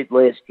the injured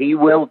list. He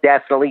will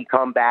definitely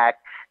come back,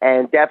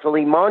 and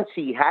definitely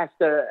Muncy has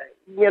to,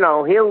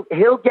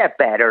 he'll get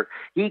better.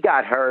 He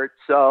got hurt,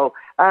 so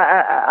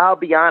I'll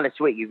be honest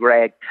with you,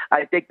 Greg.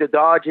 I think the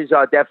Dodgers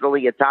are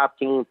definitely a top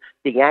team.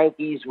 The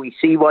Yankees, we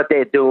see what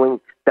they're doing.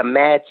 The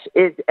Mets,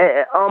 it's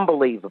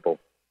unbelievable.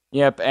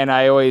 Yep, and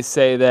I always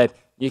say that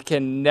you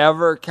can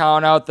never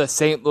count out the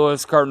St.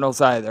 Louis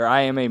Cardinals either.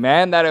 I am a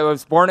man that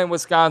was born in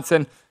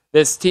Wisconsin.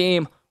 This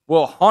team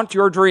will haunt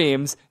your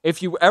dreams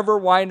if you ever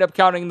wind up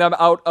counting them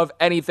out of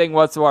anything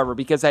whatsoever,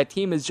 because that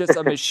team is just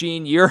a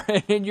machine. Year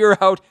in and year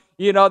out,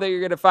 you know that you're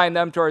going to find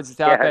them towards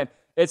the top end.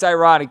 It's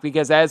ironic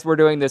because as we're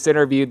doing this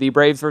interview, the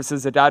Braves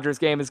versus the Dodgers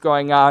game is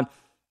going on.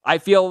 I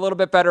feel a little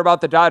bit better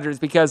about the Dodgers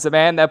because the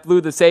man that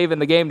blew the save in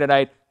the game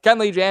tonight,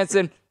 Kenley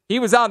Jansen, he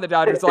was on the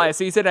Dodgers last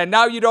season, and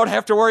now you don't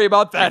have to worry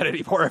about that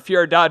anymore if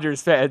you're a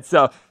Dodgers fan.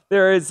 So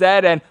there is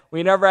that, and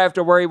we never have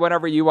to worry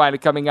whenever you wind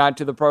up coming on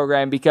to the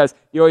program because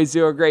you always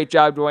do a great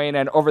job, Dwayne,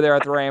 and over there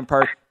at the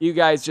Rampart, you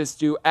guys just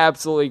do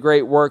absolutely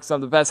great work.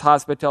 Some of the best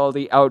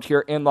hospitality out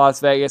here in Las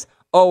Vegas.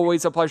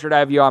 Always a pleasure to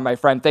have you on, my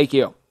friend. Thank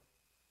you.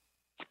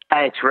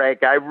 Thanks,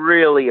 Rick. I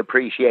really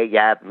appreciate you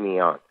having me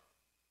on.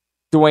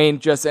 Dwayne,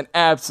 just an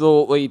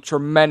absolutely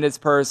tremendous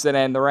person,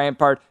 and the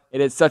Rampart,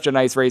 it is such a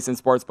nice racing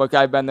sports book.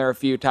 I've been there a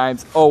few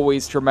times.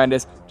 Always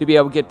tremendous to be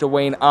able to get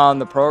Dwayne on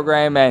the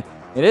program, and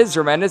it is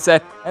tremendous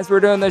that as we're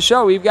doing this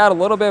show, we've got a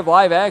little bit of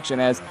live action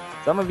as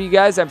some of you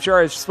guys, I'm sure,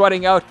 are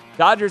sweating out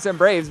Dodgers and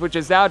Braves, which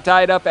is now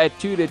tied up at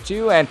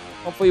 2-2, and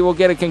hopefully we'll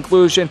get a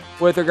conclusion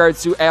with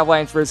regards to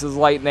Avalanche versus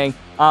Lightning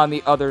on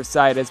the other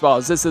side as well.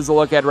 As this is a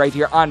look at right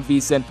here on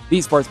VSiN,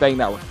 the Sports Betting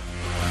Network.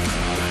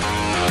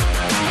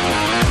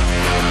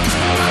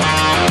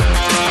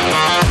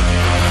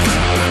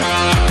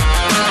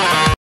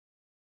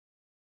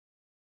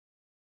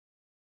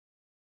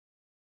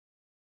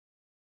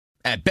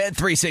 At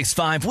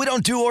Bet365, we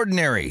don't do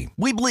ordinary.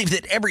 We believe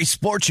that every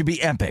sport should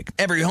be epic.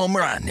 Every home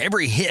run,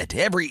 every hit,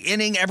 every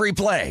inning, every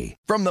play.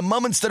 From the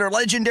moments that are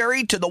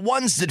legendary to the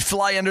ones that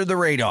fly under the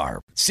radar.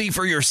 See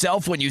for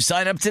yourself when you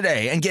sign up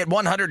today and get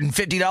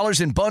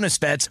 $150 in bonus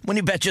bets when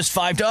you bet just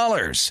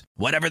 $5.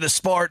 Whatever the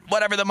sport,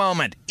 whatever the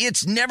moment,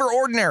 it's never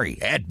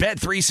ordinary at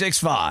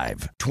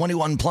Bet365.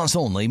 21 plus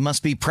only.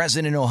 Must be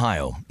present in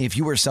Ohio. If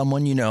you or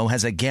someone you know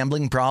has a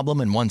gambling problem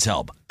and wants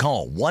help,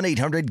 call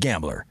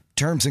 1-800-GAMBLER.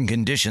 Terms and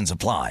conditions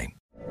apply.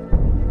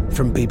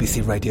 From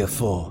BBC Radio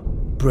 4,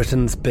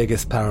 Britain's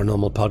biggest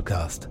paranormal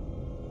podcast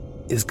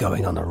is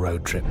going on a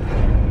road trip.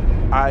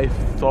 I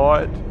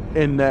thought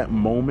in that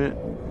moment,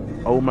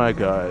 oh my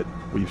God,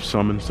 we've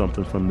summoned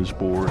something from this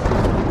board.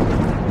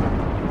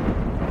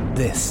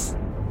 This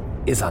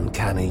is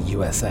Uncanny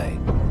USA.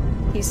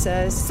 He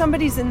says,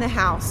 somebody's in the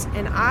house,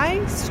 and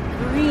I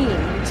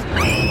screamed.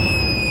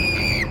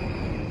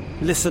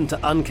 Listen to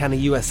Uncanny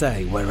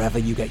USA wherever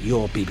you get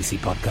your BBC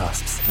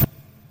podcasts,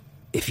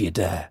 if you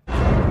dare.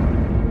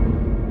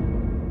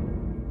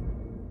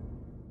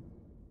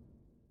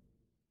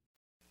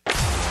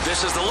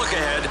 This is the look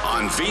ahead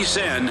on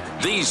VSiN,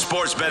 the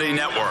Sports Betting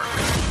Network.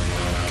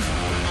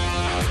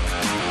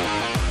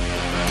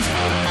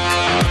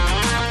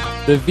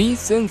 The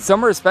VSiN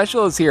Summer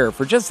Special is here.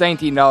 For just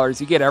 $19,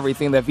 you get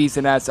everything that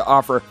VSiN has to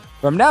offer.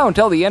 From now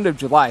until the end of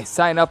July,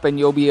 sign up and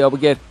you'll be able to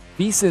get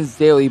VSiN's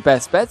daily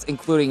best bets,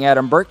 including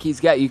Adam Burke. He's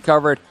got you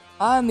covered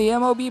on the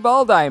MLB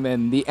Ball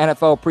Diamond, the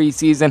NFL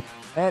preseason.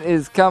 That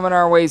is coming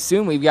our way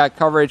soon. We've got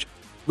coverage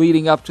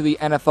leading up to the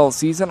NFL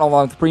season,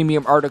 along with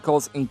premium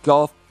articles in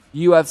golf,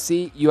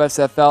 UFC,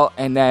 USFL,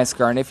 and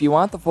NASCAR. And if you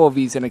want the full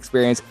VSiN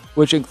experience,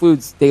 which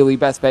includes daily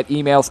best bet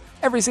emails,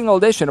 every single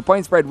edition of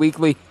Point Spread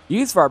Weekly,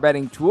 use for our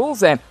betting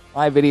tools, and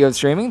live video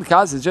streaming, the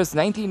cost is just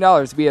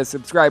 $19 to be a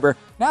subscriber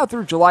now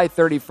through July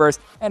 31st.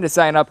 And to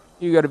sign up,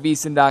 you go to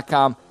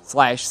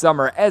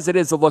VSiN.com/summer. As it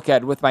is a look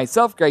at with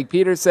myself, Greg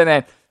Peterson,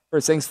 and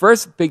first things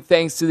first, big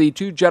thanks to the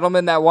two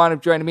gentlemen that wound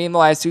up joining me in the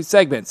last two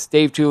segments.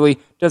 Dave Tooley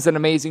does an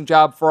amazing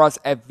job for us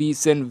at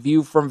VSiN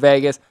View from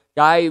Vegas.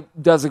 Guy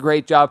does a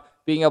great job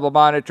being able to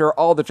monitor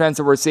all the trends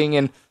that we're seeing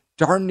in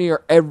darn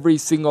near every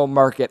single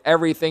market.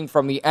 Everything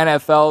from the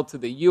NFL to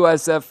the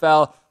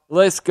USFL,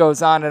 list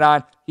goes on and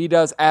on. He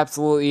does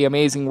absolutely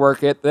amazing work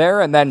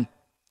there. And then,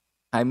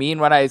 I mean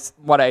when I say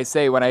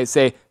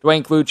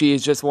Dwayne Clucci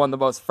is just one of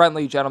the most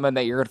friendly gentlemen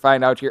that you're going to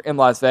find out here in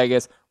Las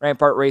Vegas,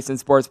 Rampart Racing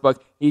Sportsbook.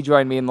 He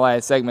joined me in the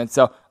last segment,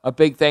 so a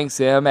big thanks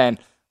to him. And,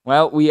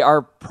 well, we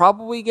are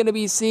probably going to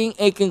be seeing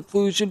a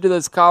conclusion to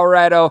this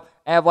Colorado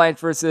Avalanche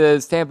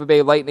versus Tampa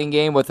Bay Lightning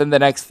game within the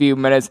next few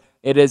minutes.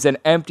 It is an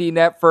empty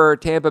net for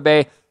Tampa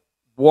Bay.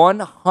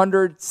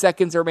 100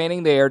 seconds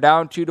remaining. They are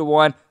down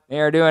 2-1. They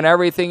are doing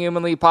everything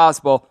humanly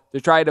possible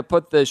to try to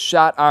put the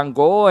shot on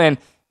goal, and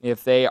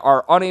if they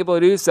are unable to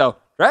do so,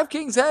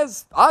 DraftKings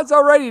has odds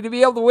already to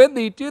be able to win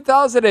the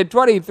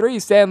 2023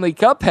 Stanley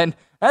Cup. And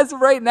as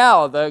of right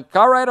now, the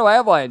Colorado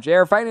Avalanche, they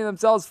are finding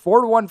themselves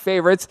 4-1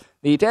 favorites.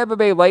 The Tampa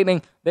Bay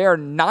Lightning, they are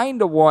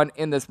 9-1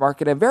 in this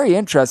market. And very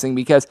interesting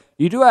because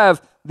you do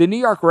have the New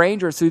York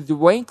Rangers, who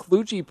Dwayne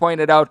Clucci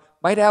pointed out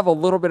might have a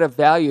little bit of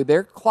value.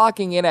 They're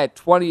clocking in at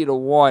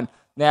 20-1.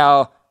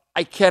 Now,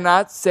 I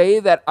cannot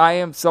say that I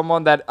am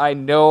someone that I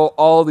know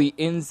all the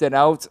ins and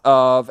outs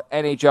of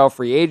NHL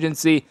free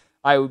agency.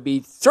 I would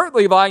be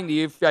certainly lying to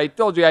you if I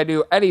told you I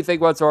knew anything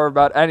whatsoever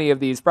about any of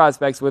these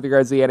prospects with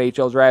regards to the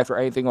NHL draft or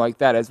anything like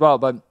that as well.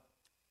 But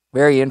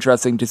very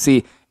interesting to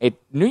see a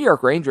New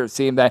York Rangers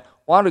team that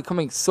wound up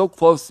coming so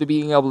close to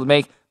being able to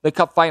make the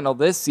Cup final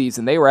this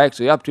season. They were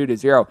actually up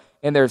 2-0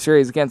 in their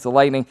series against the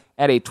Lightning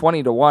at a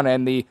 20-1.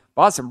 And the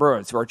Boston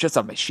Bruins, who are just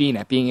a machine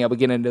at being able to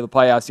get into the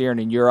playoffs year in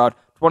and year out,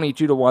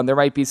 22-1. There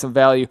might be some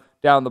value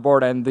down the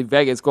board. And the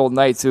Vegas Golden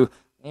Knights, who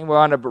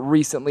wound up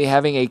recently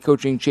having a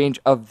coaching change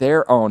of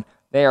their own,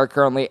 they are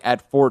currently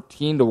at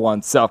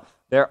 14-1. So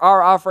there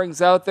are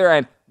offerings out there,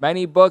 and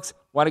many books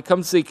when it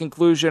comes to the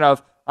conclusion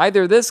of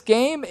either this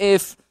game,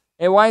 if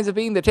it winds up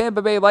being the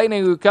Tampa Bay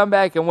Lightning who come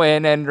back and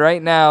win, and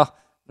right now,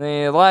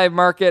 the live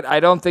market, I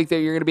don't think that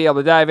you're going to be able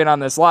to dive in on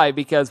this live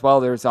because, well,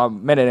 there's a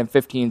minute and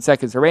 15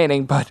 seconds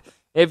remaining, but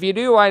if you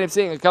do wind up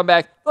seeing a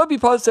comeback, they'll be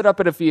posted up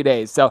in a few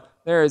days. So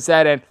there is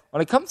that. And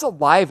when it comes to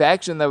live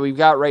action that we've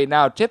got right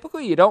now,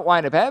 typically you don't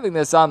wind up having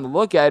this on the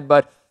look ahead,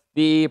 but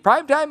the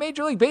primetime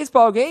Major League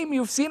Baseball game,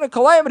 you've seen a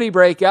calamity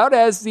break out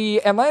as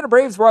the Atlanta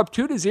Braves were up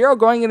 2-0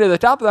 going into the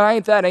top of the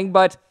ninth inning,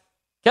 but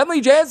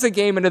Kenley Jansen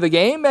came into the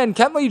game, and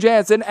Kenley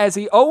Jansen, as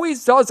he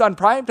always does on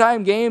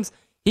primetime games,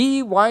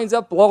 he winds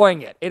up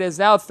blowing it. It is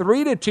now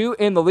 3-2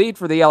 in the lead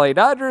for the LA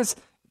Dodgers.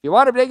 If you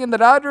want to dig in the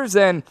Dodgers,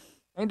 and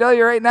I can tell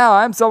you right now,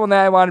 I'm someone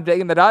that I want to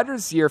dig in the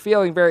Dodgers. You're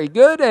feeling very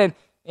good, and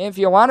if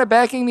you want to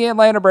backing the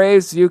Atlanta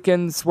Braves, you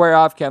can swear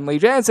off Kenley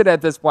Jansen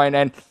at this point.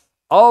 And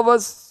all of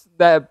us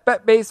that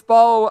bet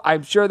baseball,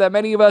 I'm sure that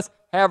many of us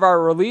have our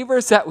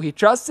relievers that we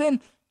trust in.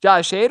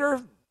 Josh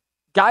Hader,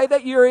 guy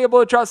that you're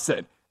able to trust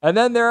in. And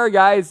then there are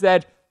guys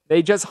that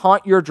they just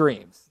haunt your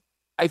dreams.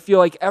 I feel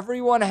like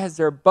everyone has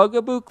their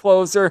bugaboo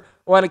closer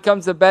when it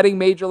comes to betting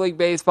Major League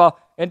Baseball.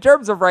 In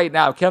terms of right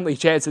now, Kenley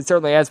Jansen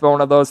certainly has been one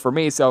of those for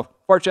me. So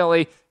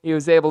fortunately, he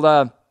was able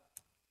to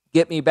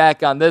get me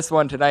back on this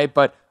one tonight.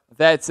 But with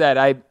that said,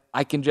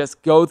 I can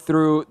just go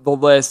through the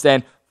list.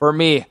 And for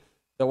me,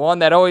 the one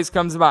that always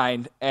comes to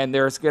mind, and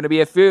there's going to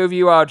be a few of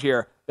you out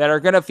here that are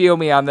going to feel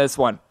me on this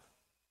one,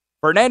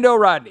 Fernando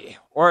Rodney,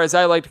 or as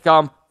I like to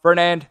call him,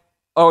 Fernand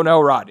Oh No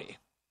Rodney.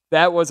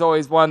 That was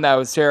always one that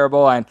was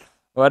terrible. And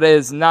what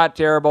is not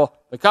terrible,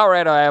 the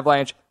Colorado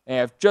Avalanche, they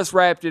have just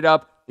wrapped it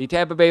up. The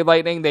Tampa Bay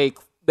Lightning,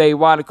 they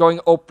wound up going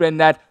open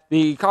net.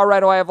 The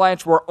Colorado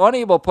Avalanche were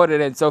unable to put it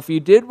in. So if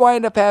you did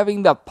wind up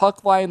having the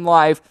puck line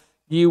live,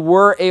 you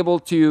were able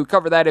to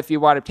cover that if you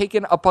wound up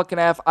taking a puck and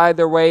a half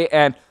either way.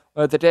 And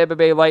with the Tampa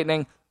Bay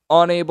Lightning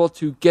unable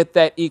to get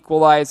that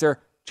equalizer,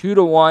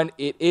 2-1,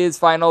 it is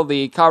final.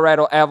 The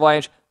Colorado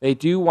Avalanche, they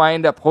do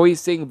wind up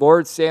hoisting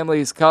Lord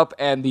Stanley's Cup,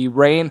 and the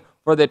reign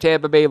for the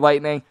Tampa Bay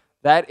Lightning,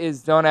 that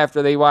is done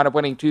after they wound up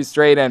winning 2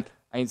 straight. And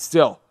I mean,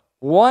 still,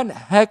 one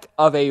heck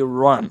of a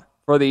run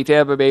for the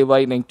Tampa Bay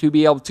Lightning to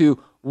be able to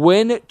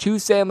win 2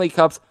 Stanley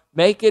Cups,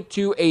 make it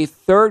to a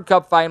 3rd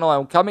Cup final,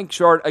 and coming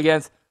short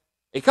against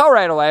a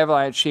Colorado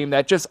Avalanche team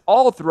that just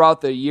all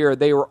throughout the year,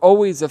 they were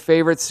always the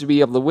favorites to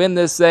be able to win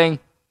this thing.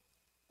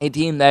 A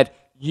team that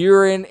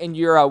year in and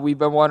year out, we've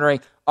been wondering,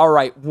 all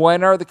right,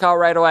 when are the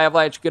Colorado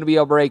Avalanche going to be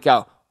able to break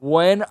out?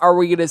 When are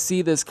we going to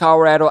see this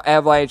Colorado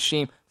Avalanche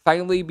team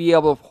finally be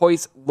able to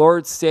hoist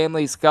Lord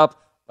Stanley's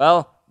Cup?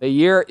 Well, the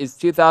year is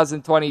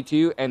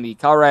 2022, and the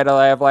Colorado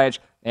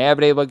Avalanche, they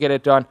haven't been able to get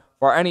it done.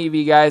 For any of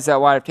you guys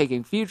that wind up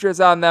taking futures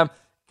on them,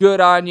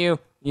 good on you.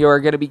 You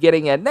are going to be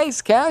getting a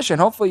nice cash, and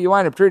hopefully you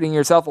wind up treating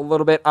yourself a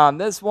little bit on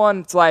this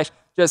one,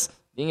 / just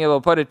being able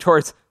to put it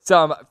towards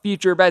some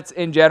future bets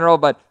in general.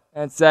 But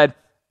that said,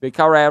 the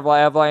Colorado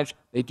Avalanche,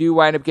 they do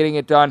wind up getting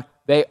it done.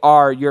 They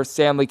are your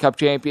Stanley Cup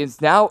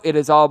champions. Now it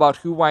is all about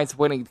who winds up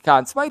winning the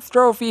Conn Smythe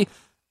Trophy.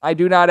 I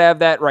do not have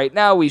that right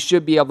now. We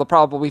should be able to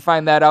probably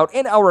find that out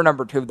in hour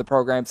number 2 of the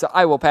program, so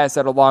I will pass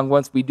that along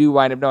once we do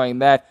wind up knowing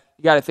that.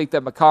 You got to think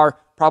that Makar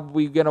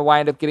probably going to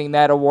wind up getting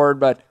that award,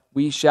 but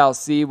we shall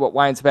see what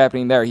winds up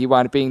happening there. He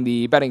wound up being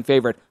the betting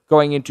favorite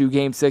going into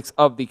Game 6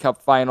 of the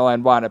Cup final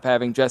and wound up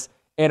having just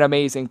an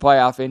amazing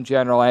playoff in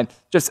general, and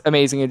just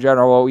amazing in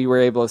general what we were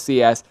able to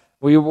see as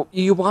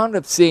you wound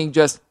up seeing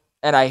just,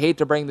 and I hate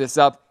to bring this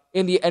up,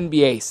 in the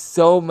NBA,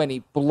 so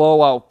many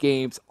blowout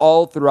games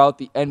all throughout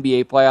the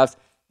NBA playoffs.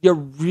 You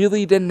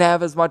really didn't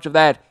have as much of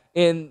that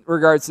in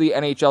regards to the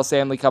NHL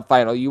Stanley Cup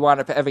final. You wound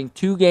up having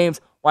 2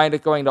 games wind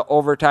up going to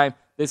overtime.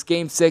 This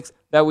Game 6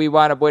 that we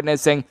wound up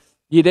witnessing,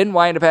 you didn't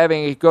wind up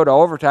having it go to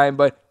overtime,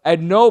 but at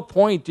no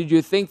point did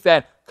you think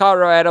that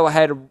Colorado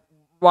had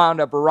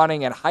wound up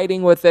running and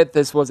hiding with it.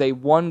 This was a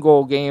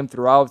 1-goal game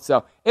throughout,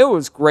 so it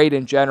was great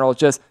in general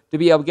just to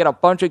be able to get a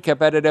bunch of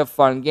competitive,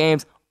 fun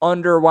games.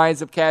 Under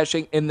winds up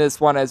cashing in this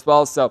one as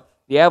well, so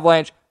the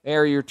Avalanche, they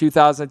are your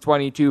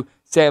 2022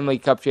 Stanley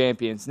Cup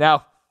champions.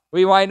 Now,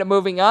 we wind up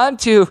moving on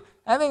to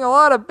having a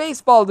lot of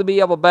baseball to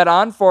be able to bet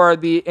on for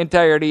the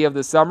entirety of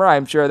the summer.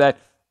 I'm sure that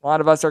a lot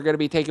of us are going to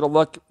be taking a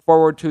look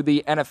forward to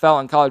the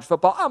NFL and college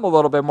football. I'm a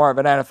little bit more of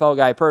an NFL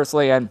guy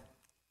personally, and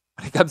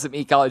when it comes to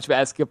me, college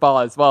basketball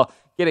as well,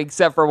 getting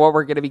set for what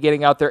we're going to be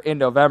getting out there in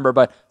November.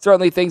 But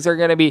certainly things are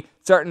going to be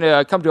starting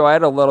to come to a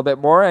head a little bit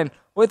more. And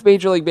with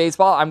Major League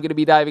Baseball, I'm going to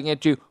be diving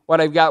into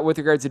what I've got with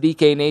regards to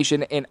DK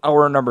Nation in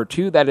hour number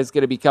 2. That is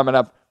going to be coming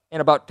up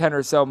in about 10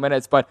 or so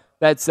minutes. But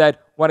that said,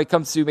 when it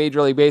comes to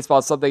Major League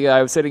Baseball, something that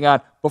I was sitting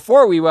on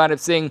before we wound up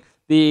seeing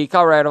the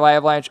Colorado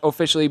Avalanche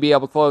officially be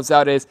able to close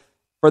out is,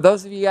 for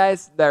those of you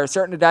guys that are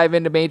starting to dive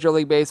into Major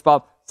League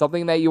Baseball,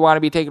 something that you want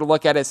to be taking a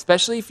look at,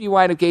 especially if you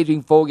wind up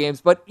gauging full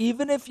games, but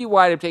even if you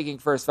wind up taking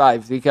first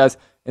 5, because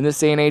in this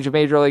day and age of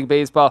Major League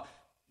Baseball,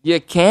 you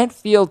can't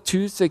feel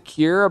too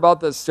secure about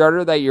the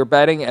starter that you're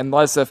betting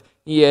unless if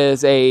he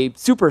is a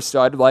super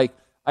stud, like,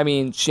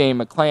 Shane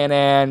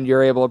McClanahan.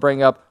 You're able to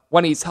bring up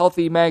when he's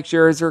healthy, Max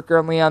Scherzer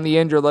currently on the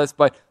injured list,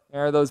 but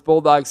there are those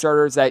Bulldog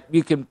starters that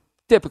you can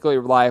typically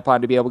rely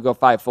upon to be able to go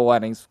 5 full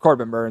innings.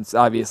 Corbin Burns,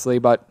 obviously,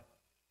 but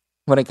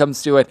when it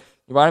comes to it,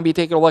 you want to be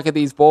taking a look at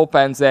these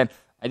bullpens, and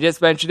I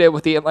just mentioned it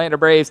with the Atlanta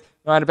Braves.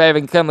 You wind up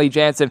having Kenley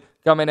Jansen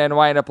come in and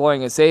wind up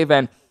blowing a save,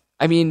 and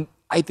I mean,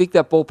 I think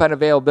that bullpen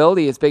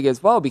availability is big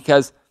as well,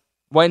 because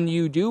when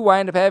you do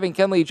wind up having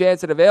Kenley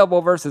Jansen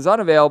available versus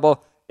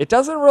unavailable, it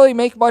doesn't really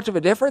make much of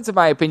a difference, in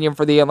my opinion,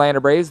 for the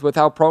Atlanta Braves with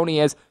how prone he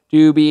is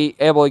to be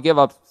able to give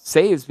up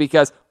saves,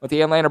 because with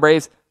the Atlanta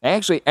Braves, they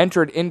actually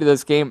entered into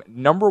this game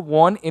number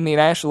 1 in the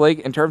National League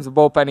in terms of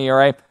bullpen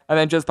ERA, and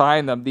then just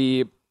behind them,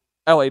 the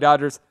LA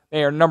Dodgers,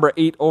 they are number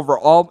 8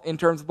 overall in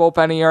terms of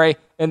bullpen ERA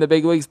in the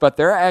big leagues, but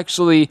they're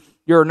actually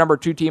your number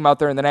 2 team out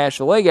there in the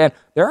National League, and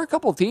there are a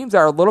couple teams that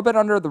are a little bit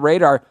under the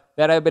radar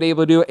that have been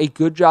able to do a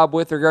good job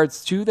with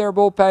regards to their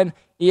bullpen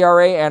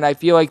ERA, and I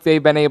feel like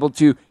they've been able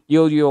to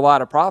yield you a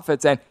lot of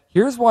profits. And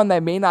here's one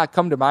that may not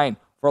come to mind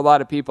for a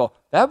lot of people.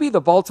 That would be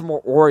the Baltimore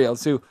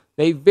Orioles, who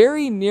they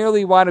very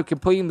nearly wound up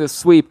completing the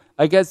sweep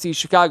against the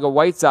Chicago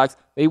White Sox.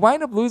 They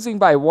wind up losing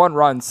by 1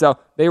 run, so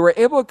they were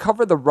able to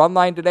cover the run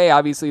line today.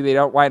 Obviously, they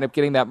don't wind up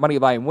getting that money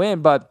line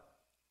win, but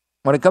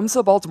when it comes to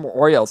the Baltimore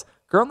Orioles,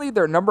 currently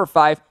they're number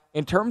 5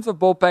 in terms of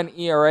bullpen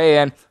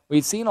ERA, and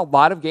we've seen a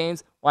lot of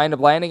games wind up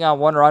landing on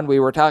 1 run. We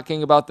were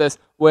talking about this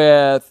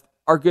with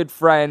our good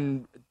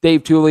friend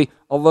Dave Tooley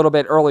a little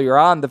bit earlier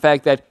on, the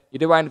fact that you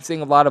do wind up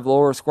seeing a lot of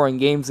lower scoring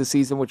games this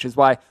season, which is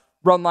why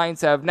run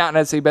lines have not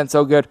necessarily been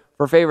so good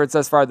for favorites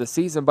thus far this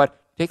season. But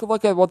take a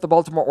look at what the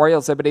Baltimore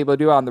Orioles have been able to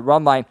do on the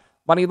run line.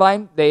 Money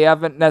line, they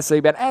haven't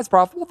necessarily been as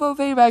profitable, though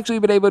they've actually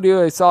been able to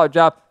do a solid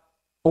job.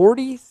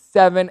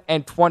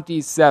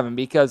 47-27,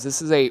 because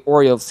this is a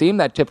Orioles team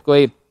that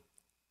typically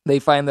they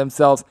find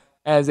themselves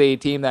as a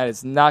team that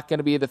is not going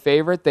to be the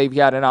favorite. They've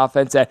got an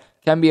offense that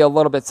can be a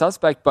little bit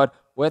suspect, but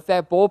with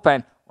that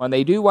bullpen, when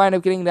they do wind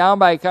up getting down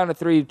by a count of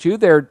 3-2,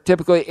 they're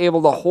typically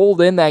able to hold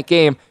in that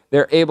game.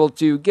 They're able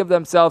to give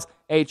themselves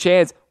a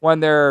chance when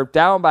they're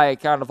down by a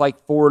count of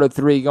like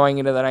 4-3 going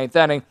into the 9th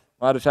inning.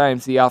 A lot of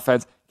times the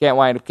offense can't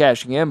wind up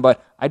cashing in,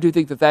 but I do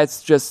think that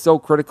that's just so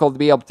critical to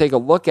be able to take a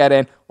look at it.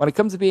 And when it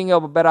comes to being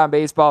able to bet on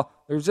baseball,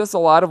 there's just a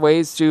lot of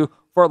ways to,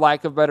 for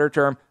lack of a better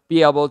term,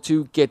 be able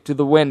to get to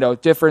the window.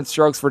 Different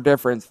strokes for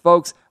different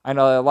folks. I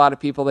know a lot of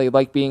people, they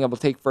like being able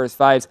to take first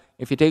 5s.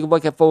 If you take a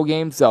look at full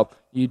games, though,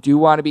 you do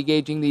want to be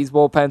gauging these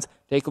bullpens.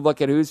 Take a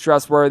look at who's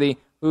trustworthy,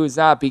 who's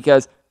not,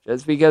 because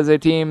just because a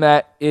team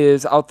that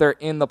is out there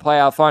in the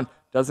playoff hunt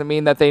doesn't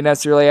mean that they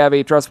necessarily have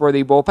a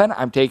trustworthy bullpen.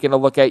 I'm taking a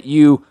look at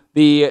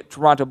the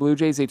Toronto Blue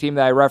Jays, a team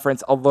that I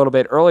referenced a little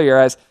bit earlier,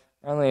 as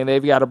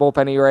they've got a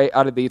bullpen ERA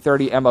out of the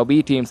 30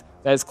 MLB teams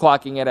that is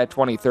clocking in at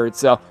 23rd.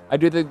 So I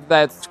do think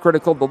that's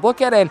critical to look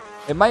at, and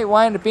it might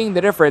wind up being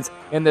the difference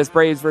in this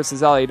Braves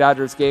versus LA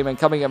Dodgers game. And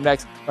coming up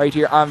next right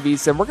here on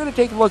VSiN, we're going to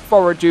take a look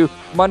forward to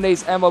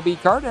Monday's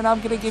MLB card, and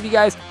I'm going to give you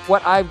guys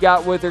what I've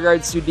got with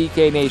regards to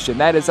DK Nation.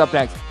 That is up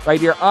next right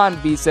here on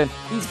VSiN,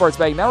 the Sports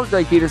Betting Network.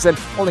 Greg Peterson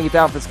holding it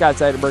down for Scott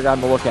Seidenberg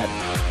on the Look Ahead.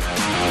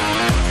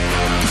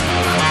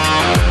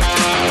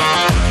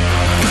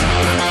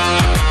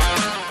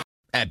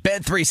 At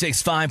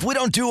Bet365, we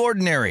don't do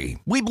ordinary.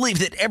 We believe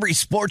that every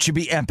sport should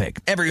be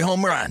epic. Every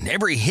home run,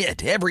 every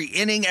hit, every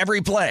inning,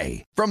 every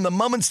play. From the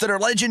moments that are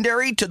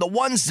legendary to the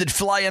ones that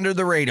fly under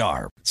the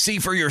radar. See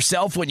for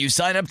yourself when you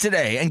sign up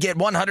today and get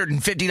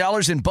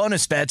 $150 in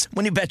bonus bets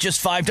when you bet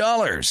just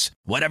 $5.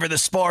 Whatever the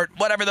sport,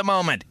 whatever the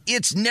moment,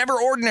 it's never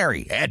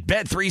ordinary at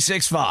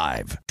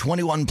Bet365.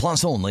 21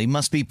 plus only.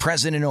 Must be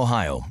present in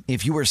Ohio.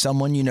 If you or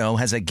someone you know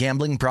has a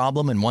gambling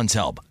problem and wants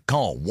help,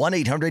 call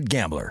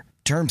 1-800-GAMBLER.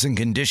 Terms and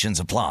conditions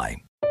apply.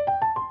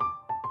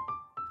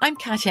 I'm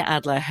Katya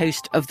Adler,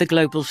 host of The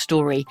Global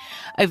Story.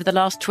 Over the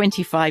last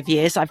 25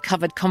 years, I've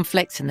covered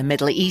conflicts in the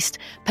Middle East,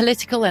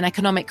 political and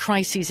economic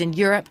crises in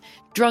Europe,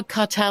 drug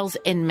cartels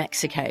in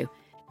Mexico.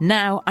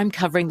 Now I'm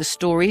covering the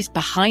stories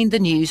behind the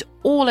news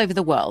all over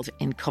the world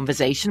in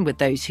conversation with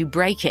those who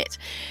break it.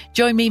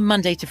 Join me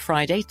Monday to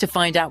Friday to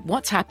find out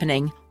what's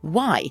happening,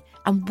 why,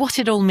 and what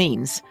it all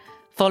means.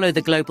 Follow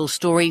The Global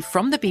Story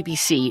from the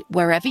BBC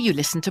wherever you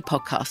listen to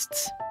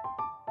podcasts.